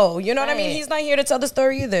don't know. You know what I mean? Right. He's not here to tell the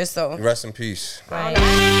story either. So Rest in peace. Right.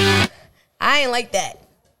 I ain't like that.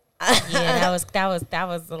 Yeah, that was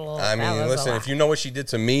a little. I that mean, was a listen, lot. if you know what she did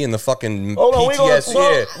to me in the fucking Hold on, we gonna PTSD,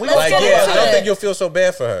 talk- we gonna like, talk yeah, about I don't that. think you'll feel so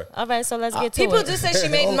bad for her. All right, so let's get to People it. do say she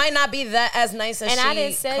might not be that as nice as And she I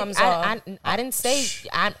didn't say comes off. I didn't say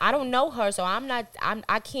I don't know her, so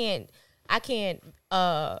I can't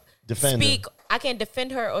Defend speak. her. I can't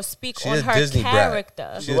defend her or speak She's on a her Disney character.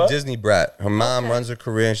 brat. She's What? a Disney brat. Her mom runs her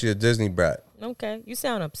career, and she's a Disney brat. Okay, you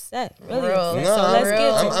sound upset. Really Real. upset. No, so I'm, let's get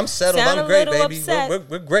to I'm settled. Sound I'm a great, little baby. upset.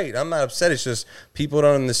 We're great. I'm not upset. It's just people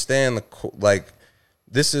don't understand like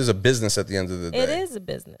this is a business at the end of the day. It is a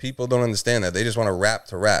business. People don't understand that. They just want to rap.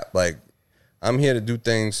 Like I'm here to do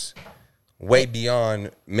things way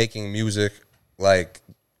beyond making music. Like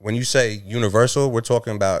when you say Universal, we're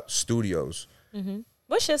talking about studios.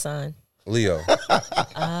 What's your sign? Leo.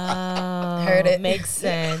 Heard it. Makes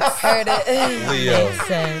sense. Heard it. Leo. Makes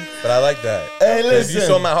sense. But I like that. Hey, If you listen.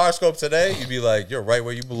 saw my horoscope today, you'd be like, you're right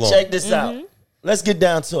where you belong. Check this out. Let's get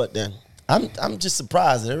down to it then. I'm just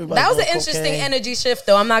surprised that everybody. That was an interesting energy shift,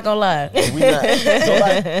 though. I'm not gonna lie.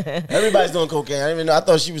 Everybody's doing cocaine. I didn't even know. I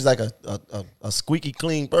thought she was like a squeaky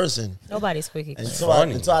clean person. Nobody's squeaky clean.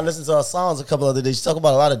 Until I listened to her songs a couple other days. She talk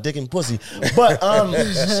about a lot of dick and pussy. But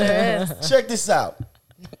check this out.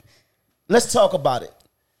 Let's talk about it.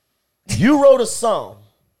 You wrote a song.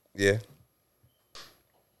 Yeah.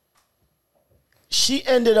 She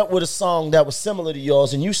ended up with a song that was similar to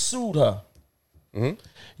yours, and you sued her.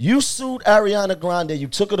 You sued Ariana Grande. You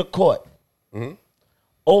took her to court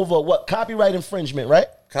over what? Copyright infringement, right?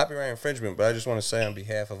 Copyright infringement, but I just want to say on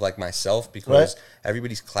behalf of like myself, because Right.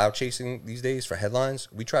 everybody's cloud chasing these days for headlines.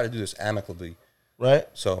 We try to do this amicably. Right.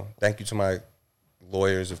 So thank you to my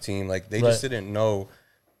lawyers of team. Like they Right. just didn't know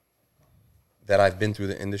that I've been through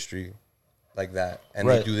the industry like that, and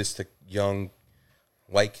Right. they do this to young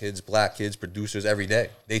white kids, black kids, producers every day.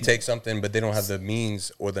 They take something, but they don't have the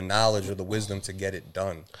means or the knowledge or the wisdom to get it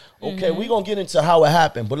done. Okay, we're going to get into how it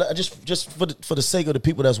happened, but just for the sake of the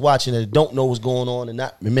people that's watching that don't know what's going on and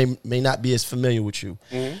may not be as familiar with you.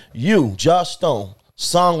 You, Josh Stone,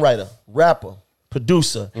 songwriter, rapper,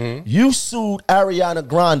 producer, you sued Ariana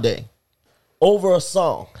Grande over a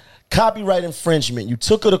song. Copyright infringement. You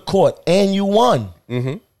took her to court and you won.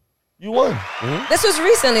 You won. This was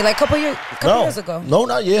recently, like a couple years ago. No,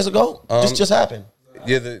 not years ago. This just happened.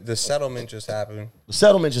 Yeah, the settlement just happened. The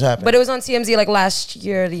settlement just happened. But it was on TMZ like last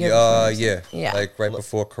year, the year before. Yeah. Like right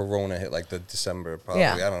before Corona hit, like the December probably.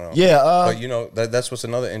 Yeah. I don't know. Yeah. But you know, that's what's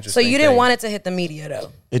another interesting So you didn't thing. want it to hit the media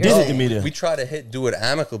though. It did hit the media. We tried to do it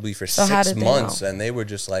amicably for So how 6 did they months, know? and they were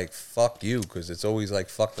just like, "Fuck you," because it's always like,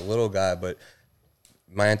 "Fuck the little guy." But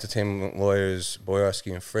my entertainment lawyers,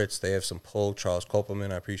 Boyarsky and Fritz, they have some pull. Charles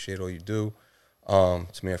Kopelman, I appreciate all you do.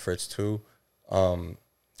 Tamir Fritz too,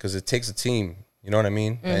 because it takes a team. You know what I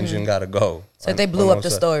mean? The engine got to go. So they blew up the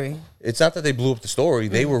story. It's not that they blew up the story.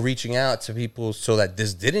 They were reaching out to people so that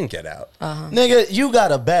this didn't get out. Nigga, you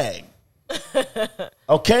got a bag.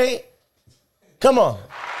 Okay? Come on.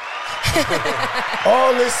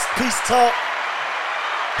 All this peace talk,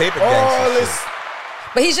 Paper all gangster this. shit.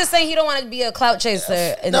 But he's just saying he don't want to be a clout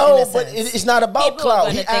chaser. No, in a but sense. it's not about People are clout.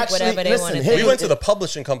 gonna He think actually, whatever they wanna listen, think. We went to the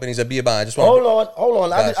publishing companies at Be I just want Hold on.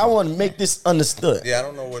 Gotcha. I want to make this understood. Yeah, I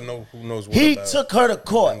don't know who knows what He about took her to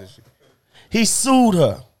court. He sued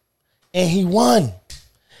her, and he won.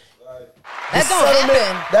 That don't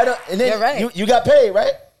happen. And then You're right. you got paid,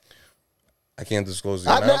 right? I can't disclose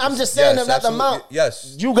the amount. I'm just saying Yes, that not the absolutely. amount.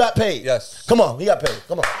 Yes. You got paid. Yes. Come on, he got paid.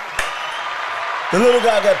 Come on. The little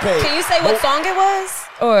guy got paid. Can you say what song it was?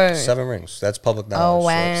 Or 7 Rings. That's public knowledge. Oh So-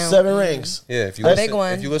 wow. 7 rings. yeah, if you That's listen, big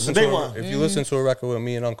one. if you listen The big to one. if you listen to a record with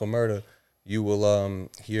me and Uncle Murder, you will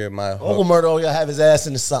hear my hook. Uncle Murder, you'll have his ass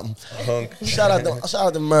into something. hunk. Shout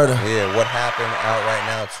out to Murder. Yeah, what happened out right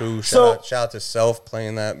now too. So- Shout out to Self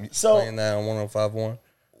playing that on 105.1.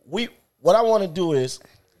 What I want to do is,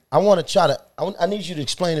 I need you to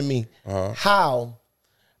explain to me how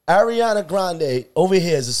Ariana Grande over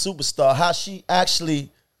here is a superstar, how she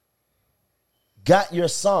actually got your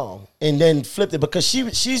song and then flipped it, because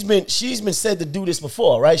she's been said to do this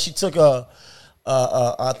before, right? She took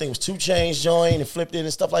I think it was 2 Chainz joint and flipped it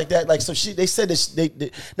and stuff like that. Like, so they said that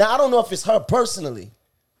they now I don't know if it's her personally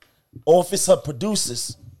or if it's her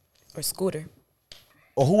producers or Scooter.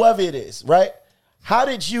 or whoever it is, right? How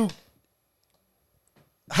did you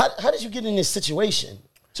get in this situation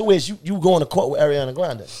to where you going to court with Ariana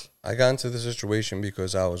Grande? I got into the situation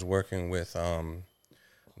because I was working with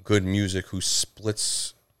Good Music, who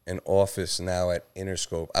splits an office now at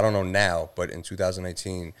Interscope. I don't know now, but in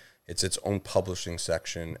 2018, it's its own publishing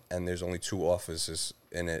section, and there's only 2 offices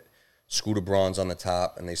in it. Scooter Braun's on the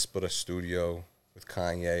top, and they split a studio with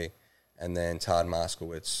Kanye, and then Todd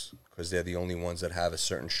Moskowitz, because they're the only ones that have a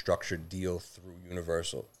certain structured deal through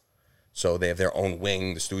Universal. So they have their own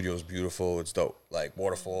wing. The studio is beautiful. It's dope. Like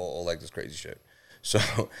waterfall, all like this crazy shit. So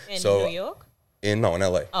In New York? In LA.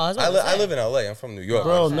 Oh, I was about to I say. live in LA. I'm from New York.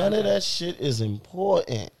 Bro, none of that shit is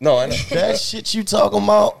important. No, I know. That shit you talking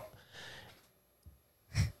about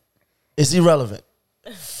is irrelevant.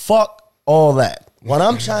 Fuck all that. What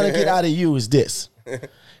I'm trying to get out of you is this.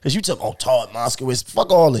 Because you took, Todd Moskowitz,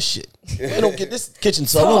 fuck all this shit. We don't get this kitchen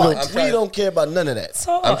so we don't care about none of that.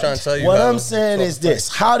 I'm trying to tell you. What I'm saying is this.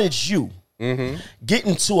 How did you get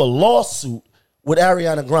into a lawsuit with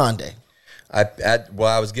Ariana Grande?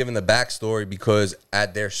 I was given the backstory because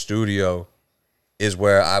at their studio is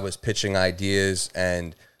where I was pitching ideas,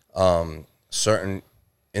 and certain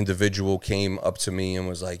individual came up to me and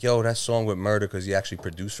was like, yo, that song with Murder, because he actually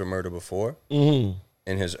produced for Murder before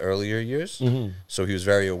in his earlier years. So he was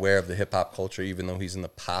very aware of the hip-hop culture, even though he's in the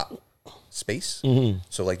pop space.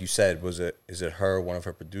 So like you said, is it her, one of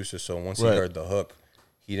her producers? So once he heard the hook,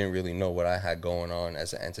 he didn't really know what I had going on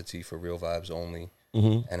as an entity for Real Vibes Only.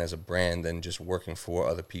 And as a brand, and just working for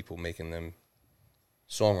other people, making them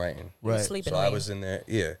songwriting. Right. So I was in there,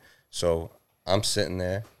 yeah. So I'm sitting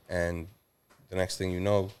there, and the next thing you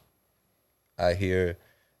know, I hear,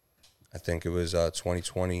 I think it was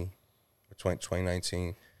 2020 or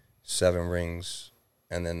 2019, 7 Rings,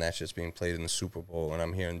 and then that's just being played in the Super Bowl, and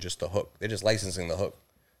I'm hearing just the hook. They're just licensing the hook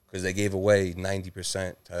because they gave away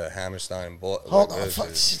 90% to Hammerstein. Hold on, fuck,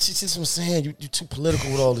 this is what I'm saying. You too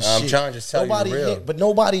political with all this shit. I'm trying to just tell you the real. But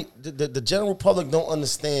nobody, the general public don't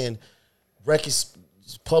understand records,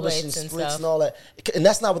 publishing Splits and splits stuff. and all that. And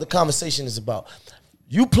that's not what the conversation is about.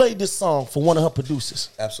 You played this song for one of her producers.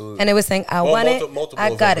 Absolutely. And it was saying, I want it,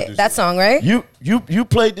 I got it. That song, right? You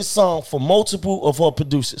played this song for multiple of her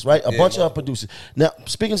producers, right? A bunch of her producers. Now,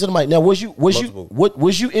 speaking to the mic, now was you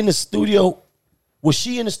in the studio? Was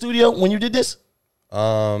she in the studio when you did this?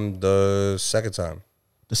 The second time.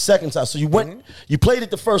 The second time. So you went, you played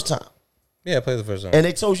it the first time. Yeah, I played the first time. And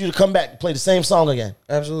they told you to come back and play the same song again.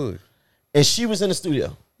 Absolutely. And she was in the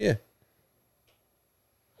studio. Yeah.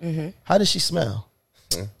 How did she smell?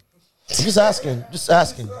 Just asking.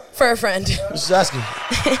 For a friend. Just asking.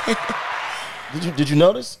 Did you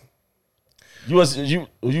notice? You was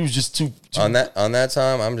just too on that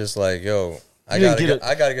time. I'm just like, yo, I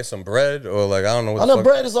gotta get some bread, or like I don't know. I know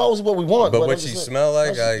bread is always what we want, but what she smell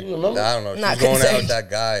like, I don't know. She's going out with that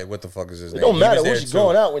guy. What the fuck is his name? It don't matter what she's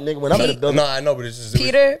going out with, nigga. When I'm in the building, no, I know, but it's just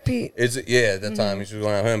Pete. It's at that time she was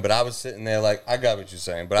going out with him, but I was sitting there like, I got what you're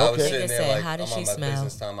saying, but I was sitting there like, how did I'm she on my smell?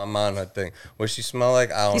 business time. I'm on her thing. What she smell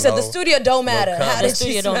like? I don't know. He said the studio don't matter. How did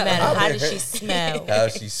she smell? How did she smell? How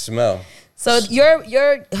she smell? So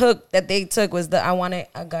your hook that they took was the I want it,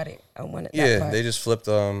 I got it, I want it. Yeah, they just flipped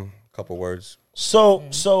a couple words. So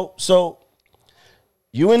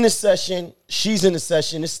you in the session, she's in the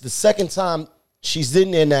session. This is the second time she's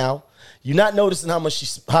in there now. You're not noticing how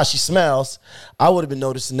she smells. I would have been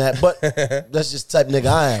noticing that, but that's just the type of nigga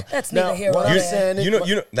I am. That's neither here nor I'm there. saying is,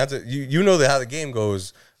 you know how the game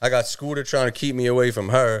goes. I got Scooter trying to keep me away from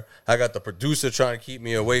her. I got the producer trying to keep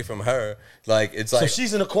me away from her. Like it's like, so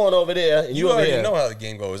she's in the corner over there, and you over already here. know how the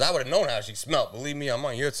game goes. I would have known how she smelled. Believe me, I'm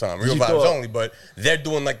on your time. Real vibes only. But they're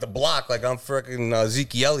doing like the block, like I'm freaking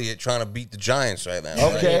Zeke Elliott trying to beat the Giants right now.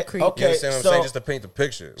 Okay, right? okay. You understand what I'm saying? Just to paint the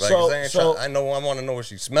picture. Like I want to know what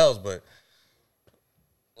she smells, but.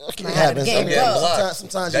 It happens.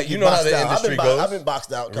 Sometimes you know how the industry goes. I've been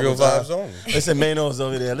boxed out. Real vibes only. They said Maino's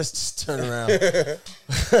over there. Let's just turn around.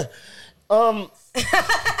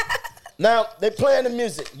 Now they playing the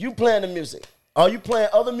music. You playing the music. Are you playing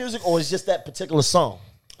other music, or is just that particular song?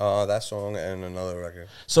 That song and another record.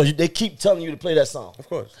 So they keep telling you to play that song. Of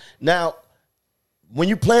course. Now, when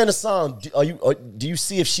you playing the song, do you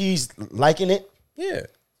see if she's liking it? Yeah.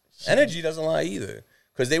 Energy doesn't lie either,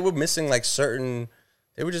 because they were missing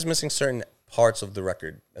They were just missing certain parts of the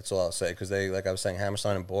record. That's all I'll say. Because they, like I was saying,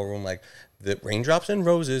 Hammerstein and Ballroom, like the Raindrops and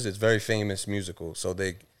Roses, it's very famous musical. So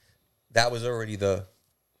that was already the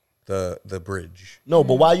bridge. No,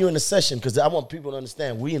 but while you're in the session, because I want people to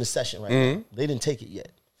understand, we in the session right now. They didn't take it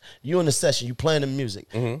yet. You in the session, you playing the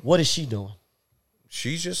music. What is she doing?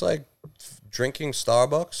 She's just like drinking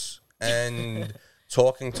Starbucks and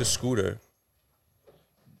talking to Scooter.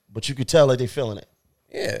 But you could tell like they feeling it.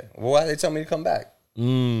 Yeah. Well, why they tell me to come back?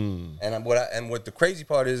 And what the crazy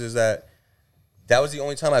part is that was the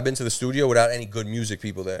only time I've been to the studio without any good music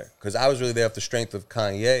people there, because I was really there off the strength of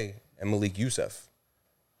Kanye and Malik Youssef.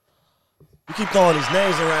 You keep throwing these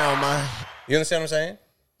names around, man. You understand what I'm saying?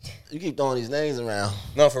 You keep throwing these names around.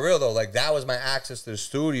 No, for real though. Like that was my access to the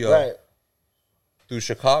studio, right? Through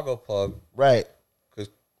Chicago Plug, right? Because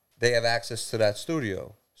they have access to that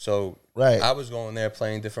studio. So I was going there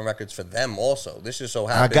playing different records for them also. This just so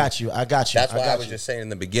happened. I got you. That's why I was just saying in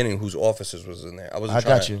the beginning whose offices was in there. I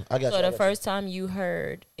got you. So the first time you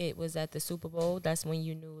heard it was at the Super Bowl. That's when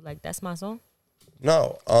you knew, like, that's my song?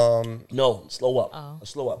 No. No, slow up. Oh.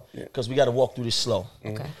 Slow up. Because we got to walk through this slow.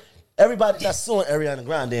 Okay. Everybody not suing Ariana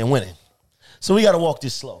Grande and winning. So we got to walk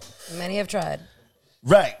this slow. Many have tried.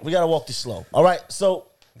 Right. We got to walk this slow. All right. So.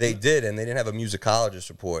 They did, and they didn't have a musicologist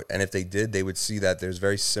report. And if they did, they would see that there's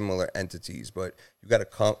very similar entities. But you got to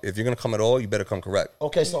come, if you're going to come at all, you better come correct.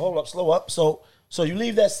 Okay, so hold up, slow up. So you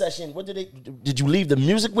leave that session. What did you leave the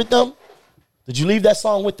music with them? Did you leave that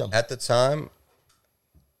song with them? At the time,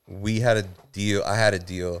 we had a deal. I had a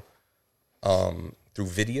deal through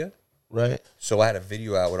Vidya. Right. So I had a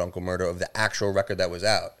video out with Uncle Murder of the actual record that was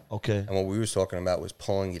out. Okay. And what we was talking about was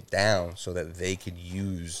pulling it down so that they could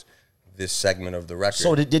use this segment of the record.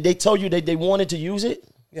 So did they tell you that they wanted to use it?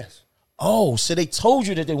 Yes. Oh, so they told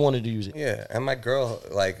you that they wanted to use it. Yeah, and my girl,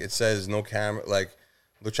 like, it says no camera, like,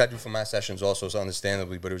 which I do for my sessions also, so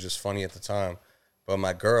understandably, but it was just funny at the time. But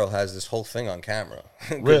my girl has this whole thing on camera.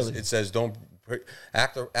 Really? It says don't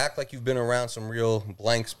act like you've been around some real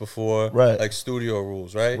blanks before, right? Like studio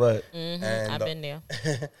rules, right? Right. Mm-hmm. And I've been there.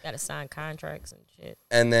 Got to sign contracts and shit.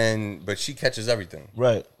 And then, but she catches everything,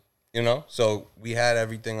 right? You know, so we had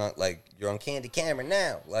everything on, like, you're on candid camera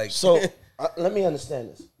now. Like, so let me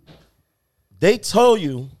understand this. They told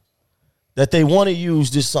you that they want to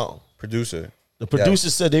use this song. The producer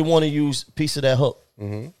said they want to use a piece of that hook.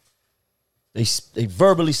 Mm-hmm. They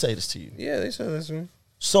verbally say this to you. Yeah, they said this to me.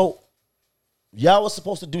 So Y'all was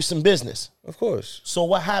supposed to do some business. Of course. So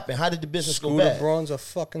what happened? How did the business go Scooter bad? Braun's a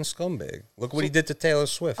fucking scumbag. Look what he did to Taylor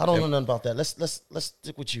Swift. I don't know nothing about that. Let's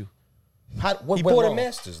stick with you. What He went bought a wrong?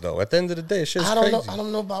 Masters though. At the end of the day, shit's I don't crazy. know. I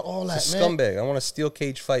don't know about all that, It's a man. scumbag. I want a steel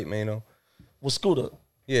cage fight, Maino. With Scooter,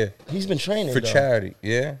 Yeah. he's been training For though. charity.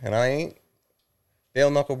 Yeah. And I ain't. Bare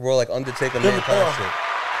knuckle brawl like Undertaker man kind of shit.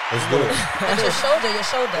 Let's do it. And your shoulder.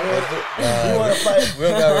 You want to fight? We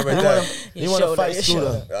don't got it right there. You want to shoulder, fight your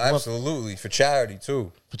Scooter Absolutely. For charity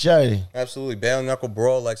too. for charity? Absolutely. Bare knuckle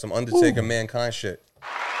brawl like some Undertaker mankind shit.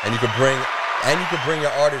 And you could bring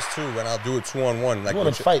your artist too, and I'll do it 2-on-1. Like You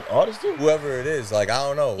want to fight artists, dude? whoever it is. Like, I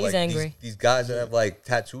don't know. He's like angry. These guys that have like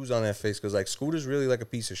tattoos on their face, because like Scooter's really like a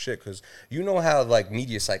piece of shit. Because you know how like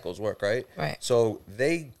media cycles work, right? Right. So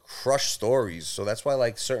they crush stories. So that's why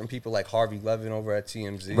like certain people like Harvey Levin over at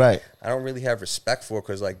TMZ, Right. I don't really have respect for,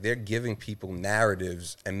 because like they're giving people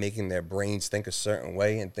narratives and making their brains think a certain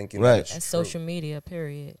way and thinking Right. that it's That's true. social media,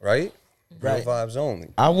 period. Right? Real Right. vibes only.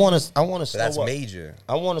 I want to So slow that's up. major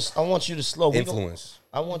I want you to slow. we gon- influence.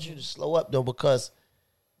 I want you to slow up though, because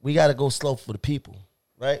we got to go slow for the people,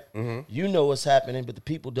 right? Mm-hmm. You know what's happening, but the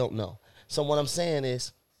people don't know. So what I'm saying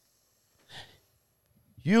is,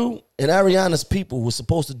 you and Ariana's people were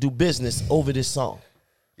supposed to do business over this song.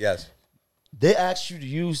 Yes. They asked you to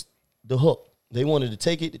use the hook. They wanted to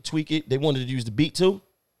take it, to tweak it. They wanted to use the beat too.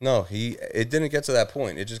 No, it didn't get to that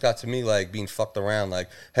point. It just got to me like being fucked around. Like,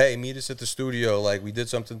 hey, meet us at the studio. Like, we did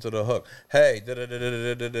something to the hook. Hey,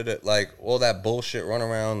 da-da-da-da-da-da-da. Like, all that bullshit, run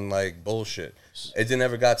around like bullshit. It didn't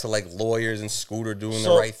ever got to like lawyers and Scooter doing the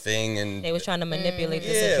right thing. And They was trying to manipulate the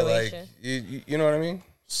yeah, situation. like, you know what I mean?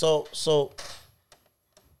 So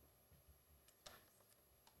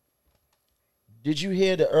did you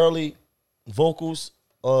hear the early vocals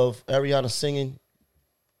of Ariana singing?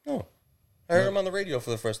 No. I heard him on the radio for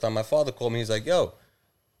the first time. My father called me. He's like, yo,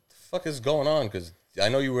 the fuck is going on? Because I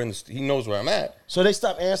know you were in the, he knows where I'm at. So they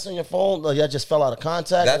stopped answering your phone? Like, y'all just fell out of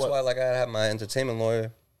contact? That's What? why, like, I had my entertainment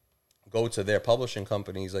lawyer go to their publishing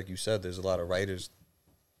companies. Like you said, there's a lot of writers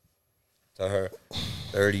to her,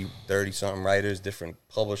 30-something writers, different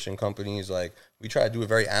publishing companies. Like, we try to do it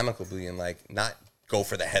very amicably and, like, not go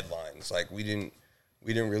for the headlines. Like, we didn't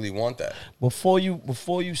really want that. Before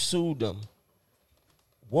you sued them,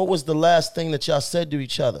 what was the last thing that y'all said to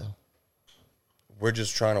each other? We're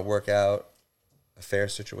just trying to work out a fair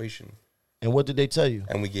situation. And what did they tell you?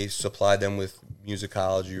 And we supplied them with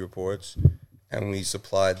musicology reports, and we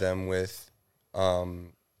supplied them with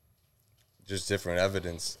just different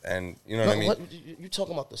evidence. And you know what I mean? You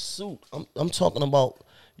talking about the suit? I'm talking about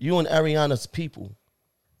you and Ariana's people.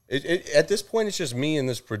 At this point, it's just me and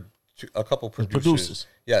a couple producers.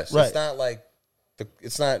 Yes, Right. It's not like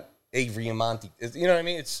it's not Avery and Monty. You know what I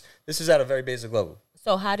mean? This is at a very basic level.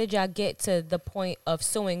 So how did y'all get to the point of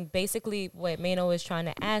suing? Basically, what Maino is trying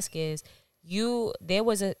to ask is,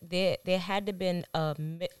 there had to been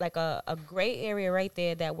a gray area right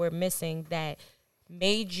there that we're missing that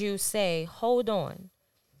made you say, hold on,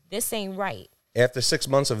 this ain't right. After 6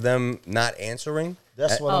 months of them not answering,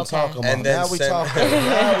 That's what I'm Okay. talking about. And then Now we send- talking.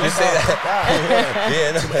 just say that.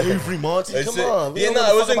 Yeah, no. Avery Monty, It's come it. on. We Yeah, don't no, give I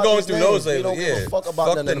a fuck wasn't about going these through names. those We lately. don't give Yeah, a fuck about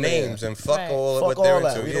fuck none the of them names and fuck Right. all Fuck what they're all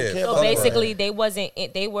that. into. We don't Yeah. care So about all basically,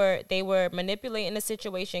 they were manipulating the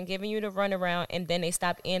situation, giving you the runaround, and then they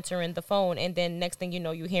stopped answering the phone, and then next thing you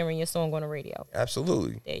know, you hearing your song on the radio.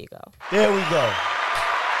 Absolutely. There you go. There we go.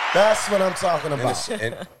 That's what I'm talking about.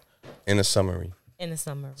 In a summary. In the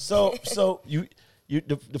summer. So you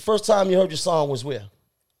the first time you heard your song was where?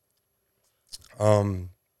 In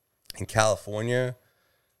California,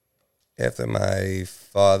 after my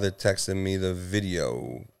father texted me the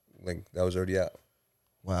video, like that was already out.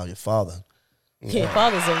 Wow, your father. Your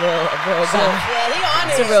father's a real guy. Yeah, he on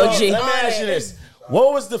it. It's a real G. Let me ask you this: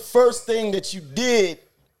 what was the first thing that you did?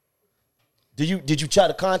 Did you try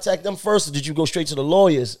to contact them first, or did you go straight to the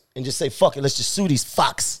lawyers and just say, "Fuck it, let's just sue these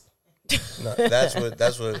fucks"? No,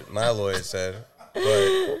 that's what my lawyer said.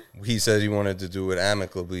 But he said he wanted to do it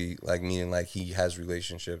amicably, like meaning like he has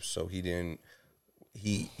relationships, so he didn't.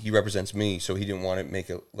 He represents me, so he didn't want to make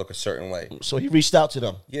it look a certain way. So he reached out to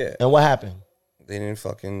them. Yeah. And what happened? They didn't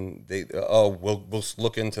fucking. We'll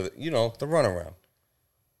look into the the runaround.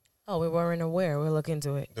 Oh, we weren't aware. We'll look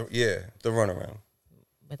into it. The runaround.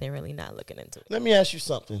 But they're really not looking into it. Let me ask you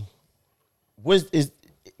something. Was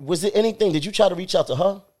it anything? Did you try to reach out to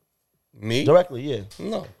her Me directly? Yeah.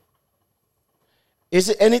 No. Is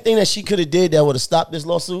it anything that she could have did that would have stopped this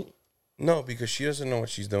lawsuit? No, because she doesn't know what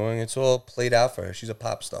she's doing. It's all played out for her. She's a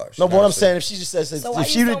pop star. She's No, but not what a I'm singer. saying, if she just says, So why if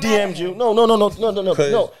you she would have so mad DM'd at you, her? no.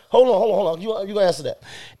 'Cause- Hold on. You gonna answer that?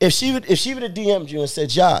 If she would have DM'd you and said,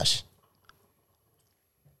 Josh,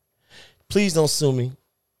 Please don't sue me.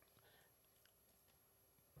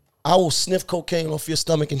 I will sniff cocaine off your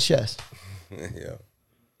stomach and chest. Yo,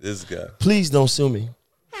 this guy. Please don't sue me.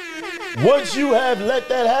 Would you have let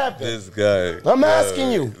that happen? This guy. I'm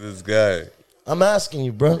asking you. This guy. I'm asking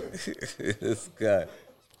you, bro. This guy.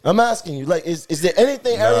 I'm asking you. Like, is there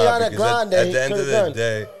anything Ariana Grande at the end could of have the done?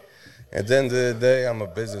 day, at the end of the day, I'm a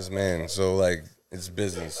businessman. So like, it's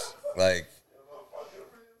business. Like,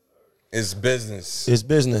 it's business. It's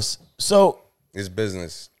business. So It's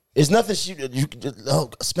business. it's nothing. You could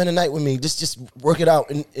just, spend a night with me. Just work it out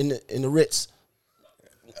in the Ritz.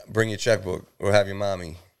 Bring your checkbook or have your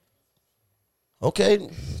mommy. Okay,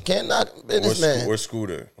 can't knock businessman. Or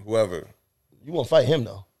Scooter, whoever. You won't fight him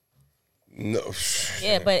though. No.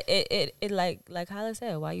 Yeah, but it like Hala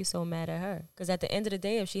said, why you so mad at her? Because at the end of the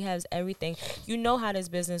day, if she has everything, you know how this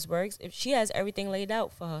business works. If she has everything laid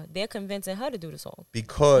out for her, they're convincing her to do the song.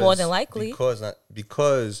 Because more than likely,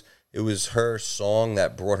 because it was her song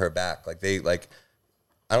that brought her back. Like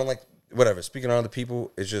I don't like whatever. Speaking on other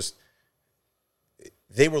people, it's just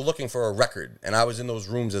they were looking for a record, and I was in those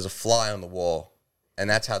rooms as a fly on the wall, and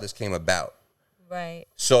that's how this came about. Right.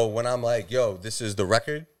 So when I'm like, yo, this is the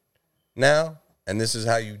record now, and this is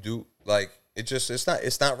how you do, like,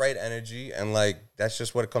 it's not right energy, and like that's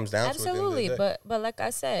just what it comes down to. Absolutely, but like I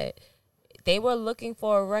said, they were looking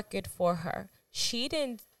for a record for her. She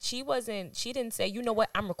didn't say, you know what,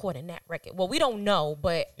 I'm recording that record. Well, we don't know,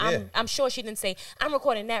 but I'm sure she didn't say, I'm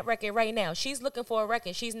recording that record right now. She's looking for a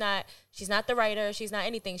record. She's not the writer. She's not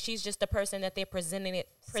anything. She's just the person that they're presenting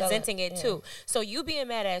it to. So you being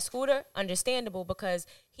mad at Scooter, understandable, because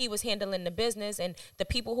he was handling the business and the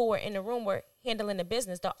people who were in the room were handling the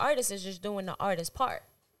business. The artist is just doing the artist part.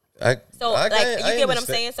 You get what I'm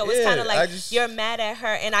saying? So it's kind of like you're mad at her,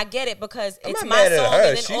 and I get it because it's my song,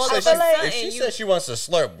 and then all of a sudden if she says she wants to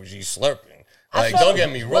slurp, she's slurping. Like, feel, don't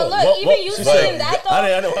get me wrong. But look, even you saying that though.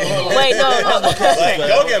 I know. Wait, no. Like,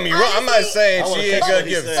 don't get me wrong. I'm not saying she ain't gonna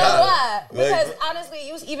give So time. what? Because honestly,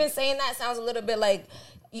 you even saying that sounds a little bit like.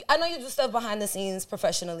 I know you do stuff behind the scenes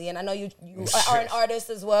professionally, and I know you are an artist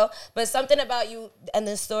as well. But something about you and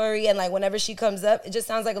the story, and like whenever she comes up, it just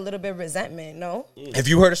sounds like a little bit of resentment. No. If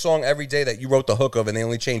you heard a song every day that you wrote the hook of, and they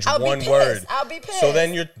only changed one word, I'll be pissed. So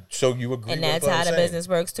then you agree. And with that's what how I'm the saying. business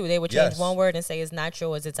works too. They would change one word and say it's not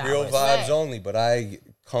yours, it's Real ours. vibes only, but I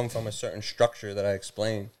come from a certain structure that I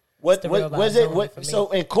explained. What was it?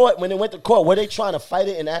 So in court, when they went to court, were they trying to fight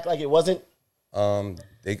it and act like it wasn't?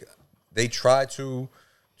 They tried to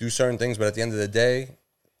do certain things, but at the end of the day,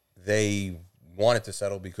 they wanted to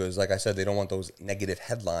settle because, like I said, they don't want those negative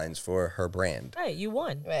headlines for her brand. Right, you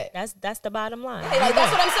won. Right. That's the bottom line. Hey, like,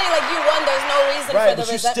 that's what I'm saying. Like, you won. There's no reason for the But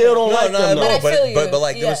you resentment. still don't like them. No, But I feel you. but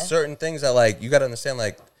like there Yeah. was certain things that like you got to understand,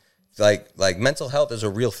 like mental health is a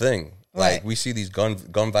real thing. Like Right. we see these gun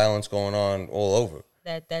violence going on all over.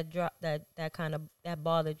 That kind of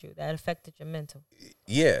bothered you, that affected your mental.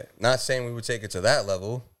 Yeah, not saying we would take it to that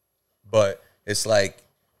level, but it's like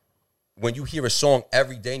when you hear a song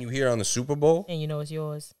every day and you hear it on the Super Bowl, And you know it's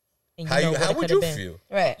yours. And you how know what it would could've you been. feel?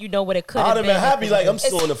 Right. You know what it could I'd have have been. been happy, like I'm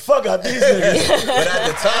suing the fuck out these niggas. But at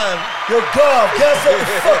the time, Yo, God, cancel the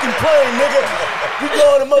fucking plane, nigga. We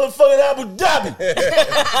going to motherfucking Abu Dhabi.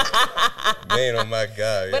 man, oh my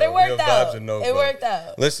God. But yo, it worked real vibes out. and no It vibes. worked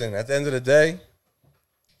out. Listen, at the end of the day,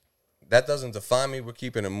 that doesn't define me. We're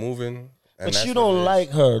keeping it moving. And But that's you what don't it is. like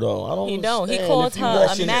her though. I don't. He don't. He understand called if you her a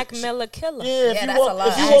watching Mac it. Miller killer. Yeah, Yeah, that's a lot.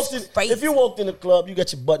 That's crazy. if you walked in the club, you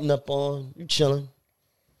got your button up on, you chilling.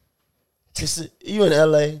 You in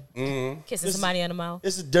LA? Kissing somebody on the mouth.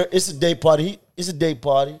 It's a day party. It's a day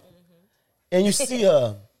party, and you see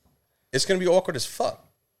her. It's gonna be awkward as fuck.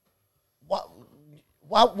 What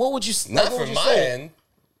would you? Not what would from you my say? end.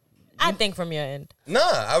 I think from your end. Nah,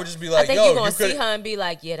 I would just be I like, think yo, you're going to you see could. her and be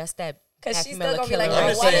like, yeah, that's that 'Cause Mac she's still Miller gonna be killer. like, I'm I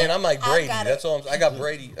just want saying, it. I'm like I Brady. got it. That's all. I got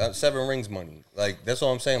Brady 7 rings money. Like that's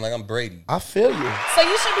all I'm saying. Like I'm Brady. I feel you. So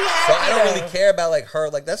you should be happy. So I don't though. really care about like her.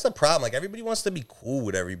 Like that's the problem. Like everybody wants to be cool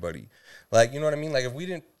with everybody. Like you know what I mean. Like if we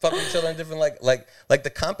didn't fuck with each other in different like the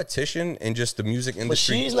competition in just the music But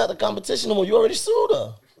industry. she's not the competition no more. You already sued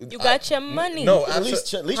her. You got your money. No, At least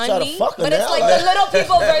try to Honey, fuck her But now. it's like the little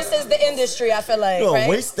people versus the industry. I feel like, you don't right?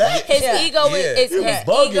 waste that. His Yeah. ego Yeah. is You're his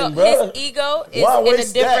bugging, bruh. His ego is Why in a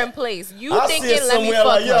waste different that? place. You I thinking, see it let me somewhere fuck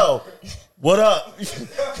like, her. yo, what up?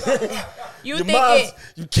 You You thinking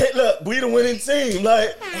you can't look. We the winning team.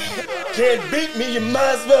 Like, can't beat me. You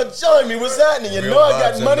might as well join me. What's happening? You Real know I vibes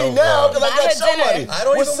got and money no now vibes. because I Buy got her your dinner. money. I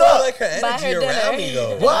don't What's even want up? like her Buy energy her around dinner. me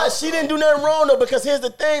though. Why? She didn't do nothing wrong though. Because here's the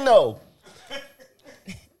thing though.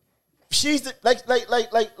 She's the, like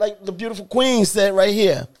the beautiful queen said right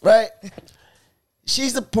here, right?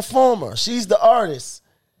 She's the performer. She's the artist.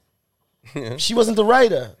 she wasn't the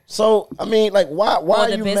writer. So I mean, like, why are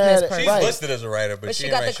you mad at? She's listed as a writer, but she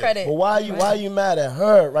got the credit. But why are you mad at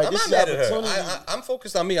her? Right? I'm not mad at her. I'm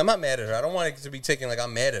focused on me. I'm not mad at her. I don't want it to be taken like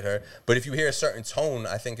I'm mad at her. But if you hear a certain tone,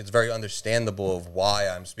 I think it's very understandable of why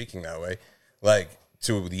I'm speaking that way. Like,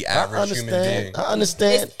 to the average human being. I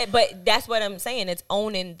understand. But that's what I'm saying. It's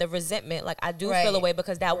owning the resentment. Like, I do feel away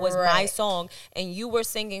because that was my song and you were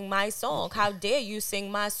singing my song. How dare you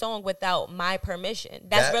sing my song without my permission?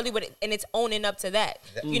 That's really what and it's owning up to that.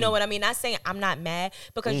 You know what I mean? Not saying I'm not mad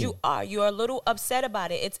because you're a little upset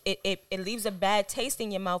about it. It leaves a bad taste in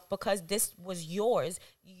your mouth because this was yours.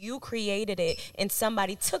 You created it and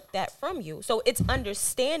somebody took that from you. So it's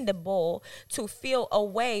understandable to feel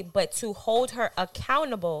away, but to hold her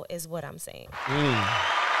accountable is what I'm saying.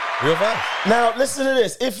 Real vibe. Now, listen to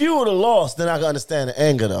this. If you would have lost, then I can understand the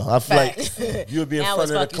anger, though. I feel like you would be in front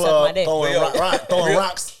of the club throwing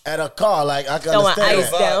rocks at a car. Like, I can understand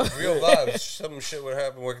ice down. Real vibe. Some shit would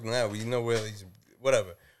happen working out. You know where these,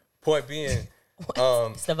 whatever. Point being.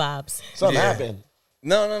 It's the vibes. Something happened.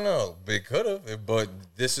 No. It could have, but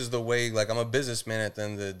this is the way. Like, I'm a businessman at the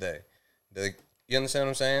end of the day. Like, you understand what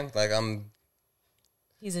I'm saying? Like,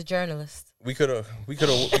 He's a journalist. We could have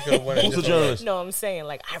went. Who's a journalist? No, I'm saying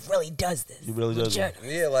like I really does this. He really does.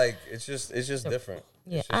 Yeah, like it's just different.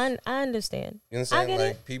 Yeah, just, I understand. You understand?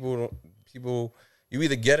 Like people, you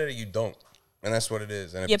either get it or you don't, and that's what it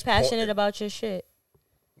is. And if you're passionate about your shit.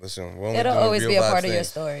 Listen, it'll always be a part of your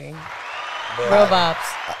story. Real vibes.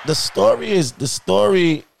 The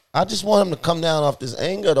story. I just want him to come down off this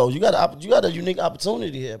anger, though. You got a unique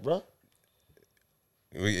opportunity here, bro.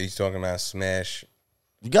 He's talking about smash.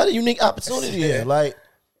 You got a unique opportunity here, like.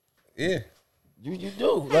 Yeah. You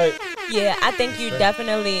do, like. Yeah, I think you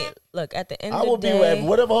definitely look at the end. I of would the be day, at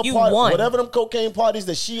whatever her you party, won. whatever them cocaine parties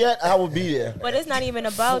that she at. I would be there. But it's not even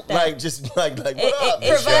about that. Like just like what up?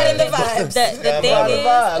 Providing the vibes.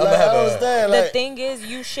 The thing is,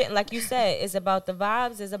 you shouldn't, like you said, it's about the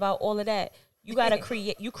vibes. It's about all of that. You gotta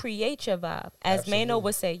create. You create your vibe, as Maino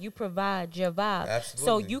would say. You provide your vibe. Absolutely.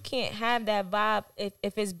 So you can't have that vibe.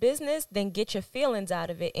 If it's business, then get your feelings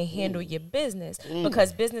out of it and handle your business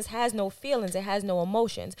because business has no feelings. It has no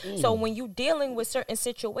emotions. So when you dealing with certain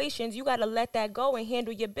situations, you gotta let that go and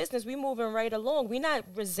handle your business. We moving right along. We not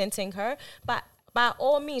resenting her, but by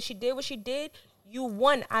all means, she did what she did. You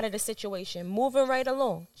won out of the situation, moving right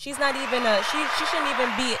along. She's not even she shouldn't even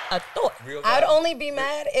be a thought. I'd only be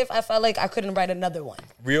mad if I felt like I couldn't write another one.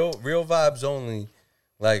 Real vibes only.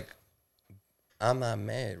 Like, I'm not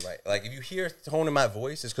mad, right? Like, if you hear tone in my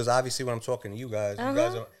voice, it's because obviously when I'm talking to you guys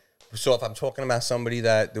are. So if I'm talking about somebody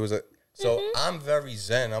that there was a, I'm very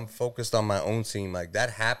zen. I'm focused on my own team. Like, that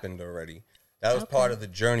happened already. That was part of the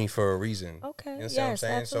journey for a reason. Okay. You understand what I'm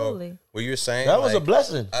saying? Absolutely. So what you're saying, that was a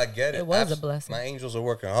blessing. I get it. It was a blessing. My angels are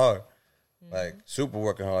working hard. Like, super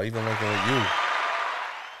working hard. Even working with you.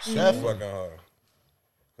 Super working hard.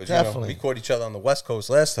 But Definitely. We caught each other on the West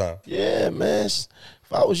Coast last time. Yeah, man. If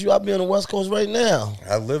I was you, I'd be on the West Coast right now.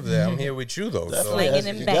 I live there. I'm here with you, though. Slanging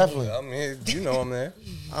and banging. Definitely. I'm here. You know I'm there.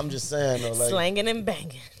 I'm just saying, though. Like, Slanging and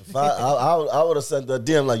banging. if I would have sent the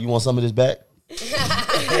DM, like, you want some of this back? you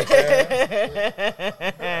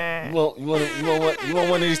want one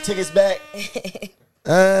of these tickets back?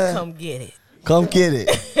 Come get it. Come get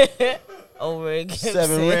it. Over again.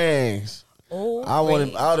 7 rings. Oh, I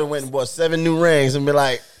would have went and bought 7 new rings and be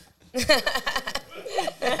like,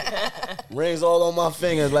 rings all on my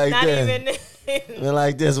fingers like not this. even. Been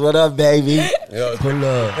like this. What up, baby? Yo, Pull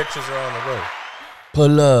up. Pictures are on the way.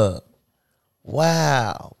 Pull up.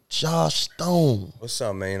 Wow. Josh Stone. What's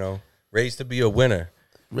up, Maino? Raised to be a winner.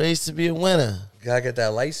 Raised to be a winner. Gotta get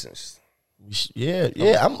that license. Yeah.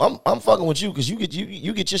 I'm fucking with you because you get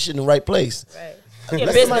your shit in the right place. Right. You're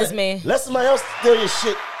a businessman. Let somebody else steal your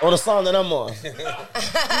shit on the song that I'm on.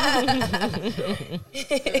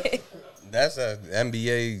 That's a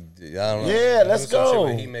NBA. I don't know. Yeah, let's go.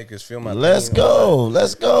 He makers feel my. Let's go.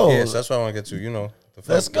 Let's go. Yeah, so that's what I want to get to. You know,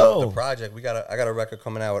 let's go. The project I got a record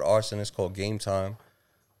coming out with Arson. It's called Game Time.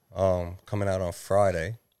 Coming out on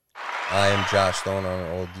Friday. I am Josh Stone on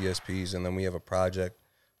all DSPs, and then we have a project,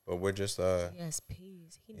 but we're just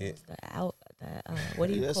DSPs. He knows what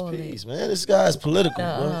do you call it? Man, this guy's political,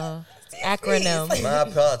 bro. Acronym. I'm not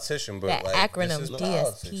a politician, but that like, acronym this is DSP.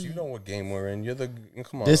 politics. You know what game we're in.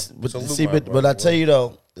 Come on. But I tell you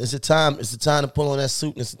though, it's a time to pull on that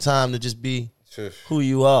suit, and it's a time to just be who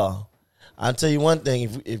you are. I'll tell you one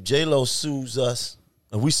thing: if J-Lo sues us,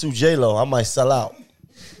 if we sue J-Lo, I might sell out.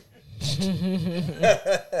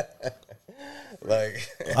 Like,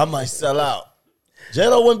 I might sell out.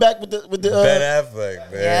 J-Lo went back with the Ben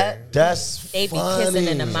Affleck, man. Yeah. That's They be funny. kissing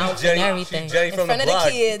in the mouth and everything. Jenny In from front the of the block.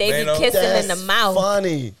 kids. They be Maino. kissing in the mouth.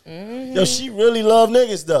 Funny. Yo, she really love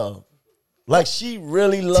niggas though. Like she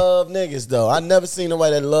really love niggas though. I never seen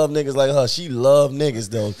nobody that love niggas like her. She love niggas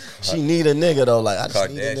though. She need a nigga though. Like I just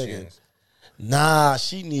need a nigga. Kardashians. Nah,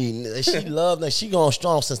 she love niggas. She going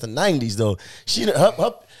strong since the 90s though.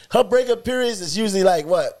 Her breakup periods is usually like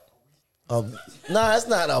what? Nah, it's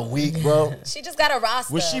not a week, bro. She just got a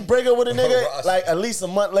roster. When she break up with a nigga, Roster. like at least a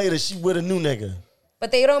month later, she with a new nigga.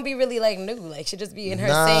 But they don't be really like new. Like she just be in her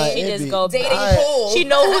Nah, same She it just be- go dating I- pool. She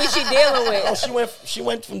know who she dealing Oh, with. she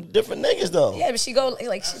went from different niggas though. Yeah, but she go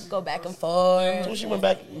like she go back and forth. Who she went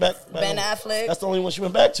back Ben Affleck. That's the only one she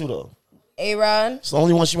went back to though. Aaron. It's the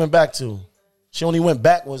only one she went back to. She only went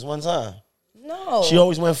backwards one time. No. She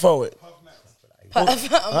always went forward. Oh my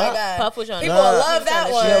God. Puff was trying People Nah. love that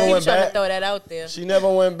She one. never He went trying to back. throw that out there. She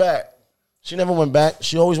never went back.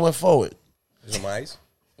 She always went forward. Some ice.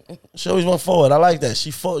 She always went forward. I like that.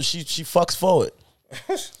 She fucks forward.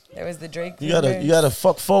 There was the Drake. You gotta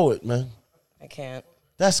fuck forward, man. I can't.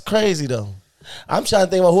 That's crazy though. I'm trying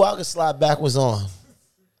to think about who I could slide backwards on.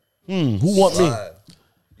 Who want me? Slide.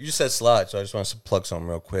 You just said slide, so I just want to plug something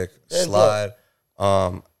real quick. Yeah, Slide.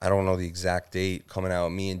 I don't know the exact date. Coming out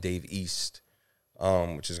with me and Dave East,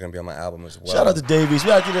 which is gonna be on my album as well. Shout out to Davies. We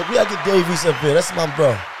gotta get Davies up here. That's my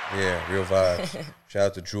bro. Yeah, real vibes. Shout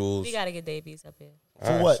out to Jules. We gotta get Davies up here.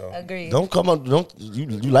 For what? Agreed. Don't come on. Don't you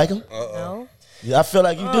like him? No, Yeah, I feel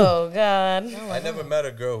like you do. Oh God. I never met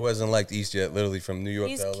a girl who hasn't liked East yet. Literally from New York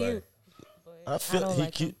he's to LA. cute. I feel don't he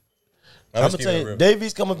like cute. I'm I'm just gonna tell keeping it you, real.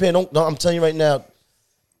 Davies come up here. Don't, I'm telling you right now.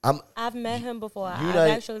 I've met him before. You I've not-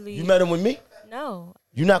 actually you met him with me. no.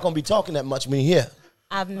 You're not gonna be talking that much when you're here.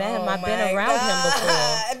 I've met him. Oh I've been my around him before.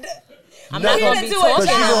 God. I'm Not not gonna gonna be do it, talking Cause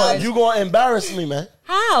Child. that much. you gonna embarrass me, man.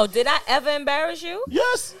 How did I ever embarrass you?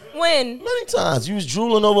 Yes, When? many times. You was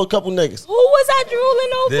drooling over a couple niggas. Who was I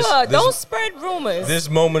drooling over? This- Don't spread rumors. This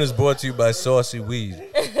moment is brought to you by Saucy Weed,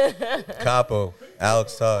 Capo,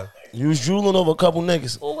 Alex Todd. You was drooling over a couple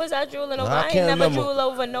niggas. Who was I drooling over? I I ain't can't never remember. drool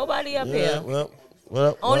over nobody up Yeah, here.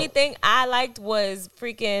 well. Only thing I liked was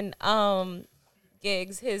freaking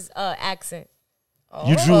Gigs, his accent.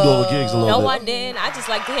 You drooled over gigs a little No, bit. I didn't. I just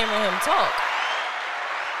liked hearing him talk.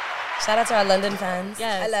 Shout out to our London fans.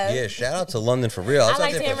 Yes. Hello. Yeah, shout out to London for real. I was I out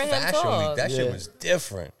liked there for hearing him Fashion talk. Week. That Yeah. shit was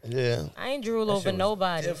different. Yeah. I ain't drool That over shit was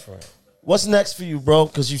nobody. Different. What's next for you, bro?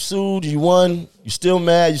 Because you sued, you won, you still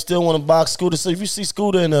mad, you still want to box Scooter. So if you see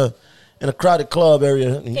Scooter in a crowded club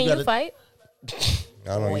area, Can you fight?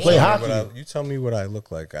 I don't know. Play hockey. You tell me what I look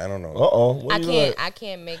like. I don't know. Uh-oh. I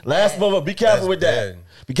can't make Last that. moment, be careful That's with that. dead.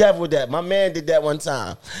 Be careful with that. My man did that one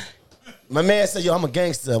time. My man said, yo, I'm a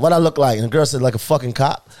gangster. What I look like? And the girl said, like a fucking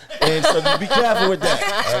cop. And so be careful with that.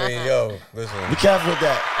 I mean, yo, listen. Be careful with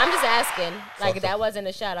that. I'm just asking. Like, that wasn't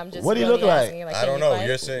a shot. I'm just What do you really look like? asking. Like, I can don't you know. fight?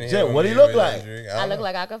 You're sitting Jen, here. with what do you me look with like? injury. I look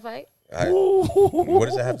like I can fight? What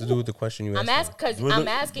does that have to do with the question you asked? I'm asking because You look- I'm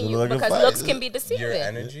asking you you look like a because fight. looks can be Your deceiving.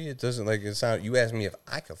 energy, it doesn't like it sound. You asked me if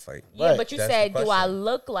I could fight. Yeah, Right. but you That's the said, do I question.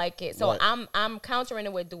 look like it? So Right. I'm countering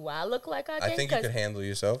it with, do I look like I can? I think you 'Cause- can handle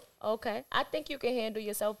yourself. Okay, I think you can handle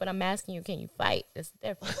yourself, but I'm asking you, can you fight? It's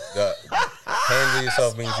different. Handle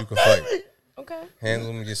yourself means you can fight. Okay.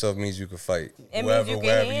 Handling yourself means you can fight. It means you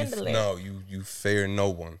can handle it. No, you fear no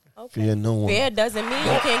one. Okay. Fear no one. Fear doesn't mean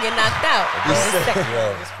you can't get knocked out. Yo,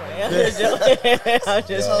 I'm just joking. I'm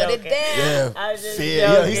just Hold it joking. down. Yeah. I'm just Fear. Yeah,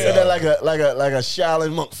 he joking. said that like a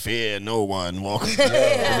Shaolin monk. Fear no one. Walk in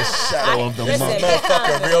the shadow of the Listen, monk.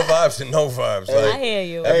 motherfucker, real vibes and no vibes. I Like hear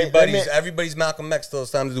you. everybody's Malcolm X till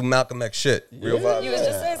it's time to do Malcolm X shit. Real vibes. You was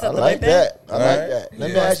just saying I something like that. I like Alright? that. Let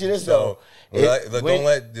me Yeah. ask you this though. Don't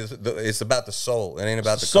let this, it's about the soul. It ain't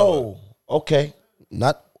about the color. soul. Okay.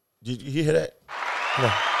 Not. Did you hear that? Come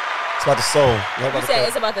on. It's about the soul. Not about You the said color.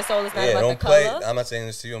 it's about the soul, it's not Yeah, about don't the play. color. I'm not saying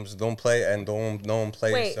this to you. I'm just don't play and don't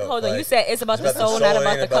play Wait, yourself. hold on. Like, You said it's about it's the soul, not it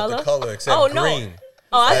about ain't the color. The color except Oh no. green.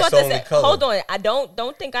 Oh, I was That's about to the only say. color. Hold on. I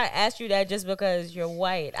don't think I asked you that just because you're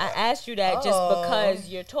white. I asked you that just Oh. because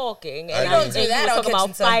you're talking, I and don't I do and that you on were talking about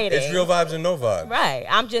Kitchen Table. fighting. It's real vibes and no vibes. Right.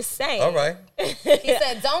 I'm just saying. All right. He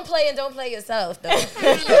said, "Don't play and don't play yourself." Though you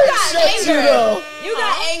Checked got you anger. though. You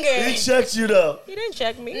got He anger. checked you though. He didn't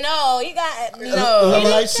check me. No, you got Look no.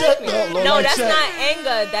 like check though. Look No, like that's check. not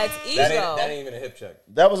anger. That's ego. That ain't even a hip check.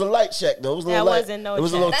 That was a light check though. It was a little That light. wasn't no It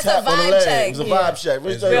was a check. little That's tap a on the vibe leg. check. It was a Yeah. vibe check.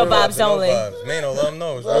 What's It's that? real and vibes no only. vibes. Man, let them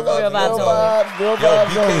know. It's real vibes Real and no vibes Real only. vibes. Real Yo, vibes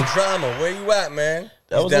BK only. Drama, where you at, man?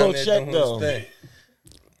 That He's was a down little there check, doing his though. thing.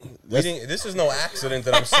 This is no accident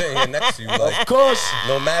that I'm sitting here next to you. Like, of course.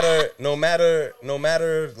 No matter,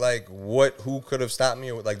 like who could have stopped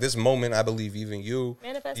me? Like this moment, I believe even you,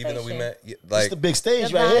 even though we met, like it's the big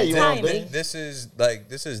stage right here. You know, this is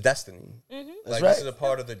destiny. Mm-hmm. Like this is a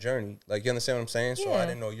part of the journey. Like you understand what I'm saying? So I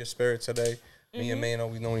didn't know your spirit today. Me and Maino,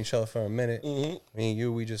 we've known each other for a minute. Me and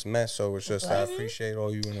you, we just met, so it's just I appreciate all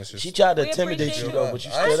you, and it's just. She tried to intimidate you though, but you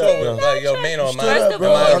stood up, bro. Like yo, Maino, first of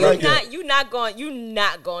all, you not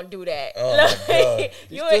going to do that. Oh my God.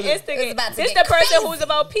 You an instigator. This the person who's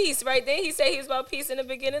about peace, right? Then he said he was about peace in the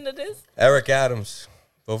beginning of this. Eric Adams,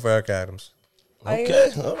 go for Eric Adams.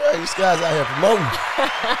 Okay, all right, these guys out here promoting.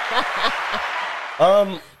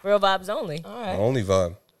 Real vibes only. All right. Only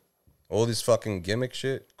vibe. All this fucking gimmick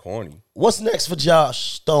shit, corny. What's next for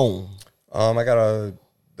Josh Stone? I got a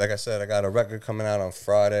record coming out on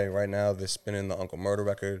Friday. Right now, they're spinning the Uncle Murder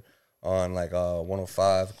record on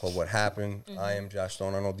 105 called What Happened. I am Josh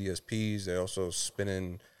Stone. I know DSPs. They're also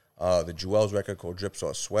spinning the Jewels record called Drip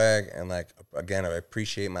Sauce Swag. And again, I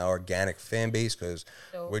appreciate my organic fan base because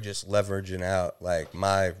we're just leveraging out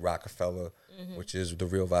my Rockefeller, which is the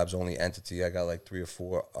Real Vibes Only entity. I got 3 or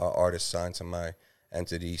 4 artists signed to my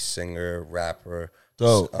entity, singer, rapper.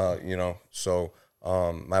 Dope. So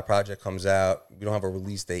my project comes out. We don't have a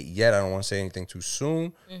release date yet. I don't want to say anything too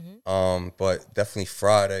soon. But definitely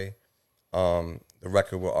Friday. The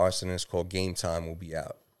record with Arsonist called Game Time will be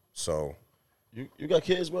out. So you got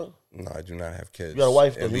kids, bro? No, I do not have kids. You got a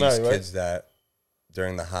wife? At least married, right? Kids that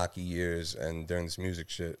during the hockey years and during this music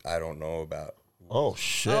shit, I don't know about. Oh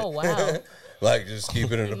shit! Oh wow! Just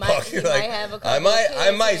keep it in the pocket. I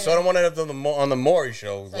might. So I don't want to have to on the Maury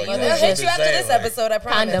show. They'll hit you after this episode. I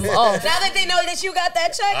promise. Condom off. Now that they know that you got that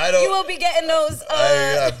check, you will be getting those.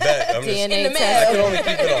 I bet. I'm DNA just, in the mail. I can only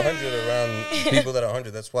keep it 100 around people that are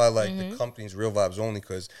 100. That's why the company's Real Vibes Only,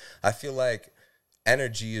 because I feel like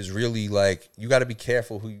energy is really you got to be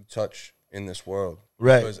careful who you touch in this world,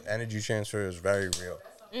 right? Because energy transfer is very real.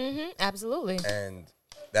 Absolutely. And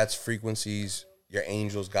that's frequencies. Your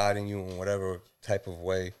angels guiding you in whatever type of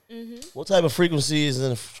way. What type of frequency is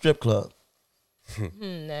in a strip club?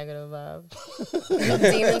 Negative vibes.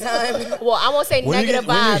 Demon time. Well, I won't say negative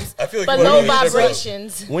vibes, I feel like but low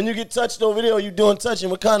vibrations. When you get touched over there, or you doing touching,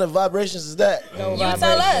 what kind of vibrations is that? No You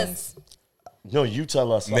tell us. No, you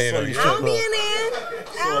tell us. Man, I saw you I strip I'll be club. in there.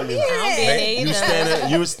 I'll be in there.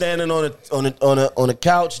 You were standing on a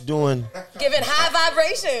couch doing Giving high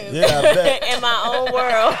vibrations. yeah, I bet. In my own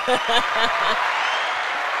world.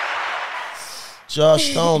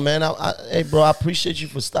 Josh Stone, man. Hey, bro, I appreciate you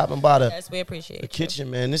for stopping by Yes, we appreciate the you.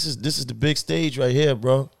 kitchen, man. This is the big stage right here,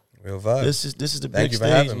 bro. Real vibe. This is the Thank big you for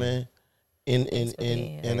stage, having me. man.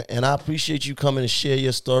 being here. And I appreciate you coming to share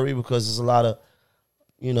your story because there's a lot of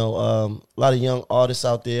young artists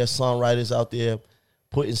out there, songwriters out there,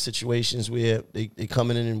 put in situations where they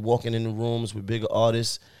coming in and walking in the rooms with bigger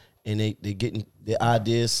artists, and they getting their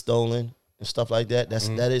ideas stolen and stuff like that.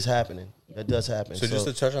 That is happening. That does happen. So just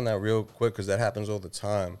to touch on that real quick, because that happens all the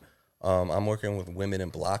time. I'm working with women in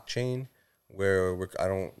blockchain, where I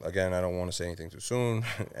don't want to say anything too soon,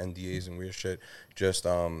 NDAs and weird shit. Just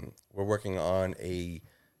we're working on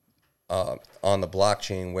on the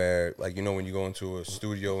blockchain where when you go into a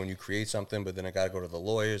studio and you create something, but then I got to go to the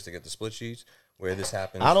lawyers to get the split sheets. Where this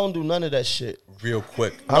happens, I don't do none of that shit. Real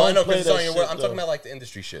quick. I know play because it's on that your shit, work. I'm though. talking about the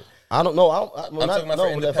industry shit. I don't know. I'm talking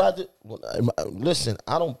about for Listen,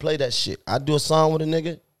 I don't play that shit. I do a song with a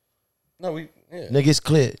nigga. No, Nigga, it's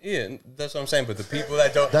clear. Yeah, that's what I'm saying. But the people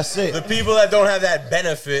that don't, That's it. The people that don't have that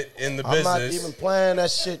benefit in the I'm business, not even playing that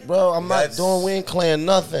shit, bro. We ain't playing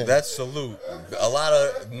nothing. That's salute. A lot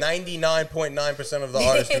of 99.9% of the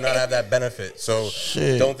artists do not have that benefit. So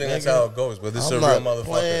Shit, don't think that's nigga. how it goes. But this I'm is a real not motherfucker.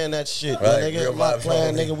 playing that shit, Right, nigga. real I'm not vibes playing,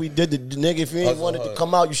 only. nigga. We did the nigga. If you ain't Hustle wanted to hard.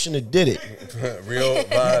 come out, you shouldn't have did it. Real You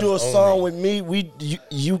vibes do a song with me.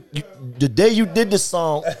 You the day you did the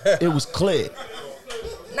song, it was clear.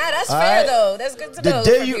 Nah, that's All fair right. though. That's good to know.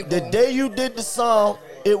 The day you did the song,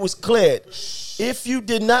 it was cleared. If you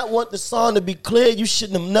did not want the song to be cleared, you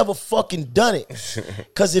shouldn't have never fucking done it.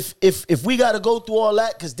 Cause if we gotta go through all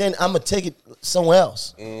that, cause then I'ma take it somewhere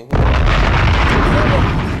else.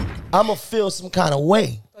 I'ma feel some kind of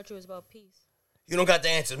way. Thought you was about peace. You don't got the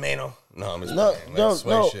answers, Maino. No, I'm just No, playing. no,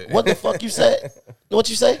 Sway no. shit. What the fuck you said? What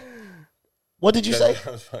you say? What did you say?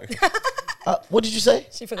 That was fucking- What did you say?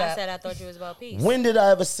 She I forgot. said I thought you was about peace. When did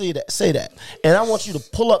I ever say that? And I want you to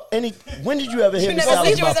pull up any. When did you ever hear me never say I said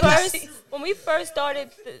was you was about about peace? When we first started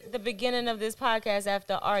the beginning of this podcast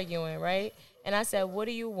after arguing, right? And I said, "What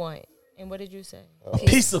do you want?" And what did you say? A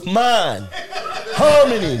peace of mind,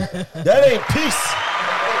 harmony. That ain't peace.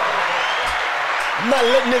 I'm not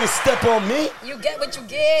letting niggas step on me. You get what you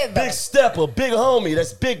give. Big stepper, big homie.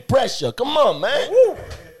 That's big pressure. Come on, man. Woo.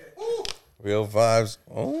 Real vibes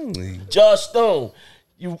only. Josh Stone,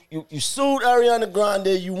 you sued Ariana Grande.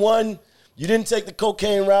 You won. You didn't take the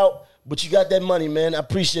cocaine route, but you got that money, man. I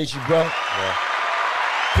appreciate you, bro. Yeah.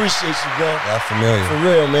 Appreciate you, bro. Not familiar. For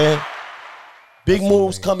real, man. Big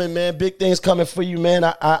moves coming, man. Big things coming for you, man.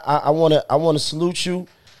 I wanna salute you.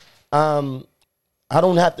 I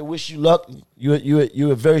don't have to wish you luck.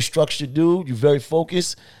 You're a very structured dude. You're very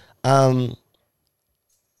focused. I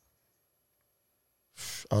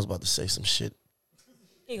was about to say some shit.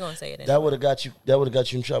 He gonna say it anyway. That would have got you. That would have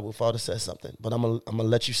got you in trouble if I would have said something. But I'm gonna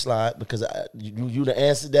let you slide because you'd have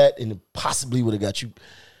answered that and it possibly would have got you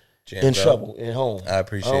in trouble at home. I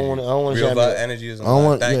appreciate it. I don't want to Real jam you. energy is I don't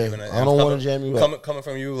want. thank Yeah, you. I don't want to jam you up. Coming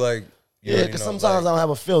from you, like Yeah, because sometimes I don't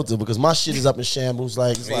have a filter because my shit is up in shambles.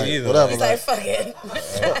 Like it's like either. whatever. He's like, fuck it.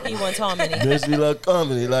 He wants harmony. Bitch be like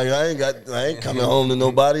comedy. Like I ain't coming home to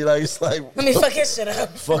nobody. Like it's like Let me fuck his shit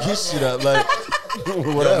up. fuck his shit up. Like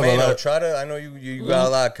whatever. Yo, Maino, like, try to. I know you got a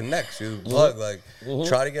lot of connects. You plug like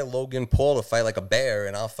try to get Logan Paul to fight like a bear,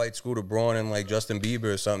 and I'll fight Scooter Braun and like Justin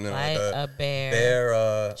Bieber or something. Like a bear.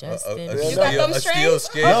 You Justin got them a steel strings?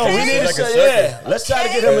 skin. no, we Okay. need to like a say circus. yeah. Let's try to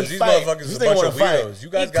get him in These fight. motherfuckers This is a nigga bunch want of to fight. weirdos. You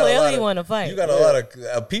guys He got a lot clearly of, wanna fight. You got a lot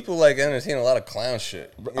of people like entertain a lot of clown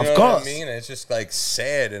shit. You know Of what course. I mean? And it's just like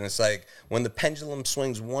sad, and it's like when the pendulum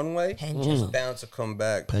swings one way, it's bound to come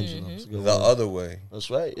back Pendulums. Good the word. other way. That's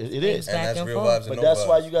right. It is. Back And that's and real forth. vibes. And But no that's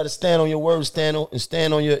why vibes. you got to stand on your words,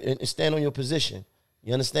 stand on your position.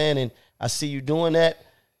 You understand? And I see you doing that.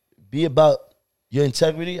 Be about your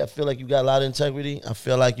integrity. I feel like you got a lot of integrity. I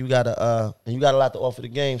feel like you got and you got a lot to offer the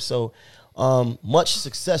game. So much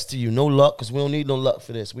success to you. No luck, because we don't need no luck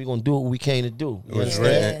for this. We're gonna do what we came to do. You It was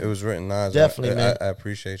understand? written. It was written. Nas, Definitely, man. I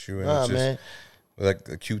appreciate you. And Nah, it's just, man. like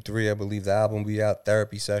the Q3, I believe the album will be out.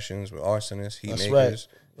 Therapy sessions with arsonists, heat That's makers,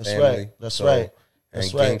 right. That's family. right. That's right. And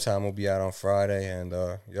That's Game right. Time will be out on Friday. And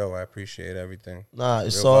yo, I appreciate everything. Nah,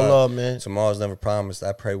 it's Real all vibe. love, man. Tomorrow's never promised.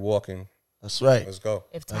 I pray walking. That's right. Let's go.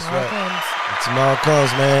 If That's tomorrow right. comes, And tomorrow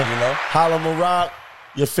comes, man. You know? Hala Maroc,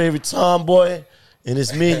 your favorite tomboy, and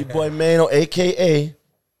it's me, your boy Maino, a.k.a.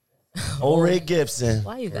 O-Ray Gibson.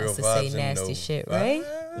 why you Real guys to say vibes and nasty no shit, vibes. right?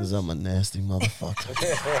 Because I'm a nasty motherfucker.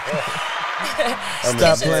 Kitchen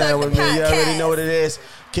Stop Talk playing with the me. You already podcast. know what it is.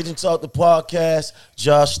 Kitchen Talk, the podcast.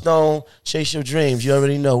 Josh Stone, Chase Your Dreams. You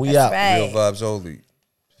already know. We That's out. right. Real vibes only.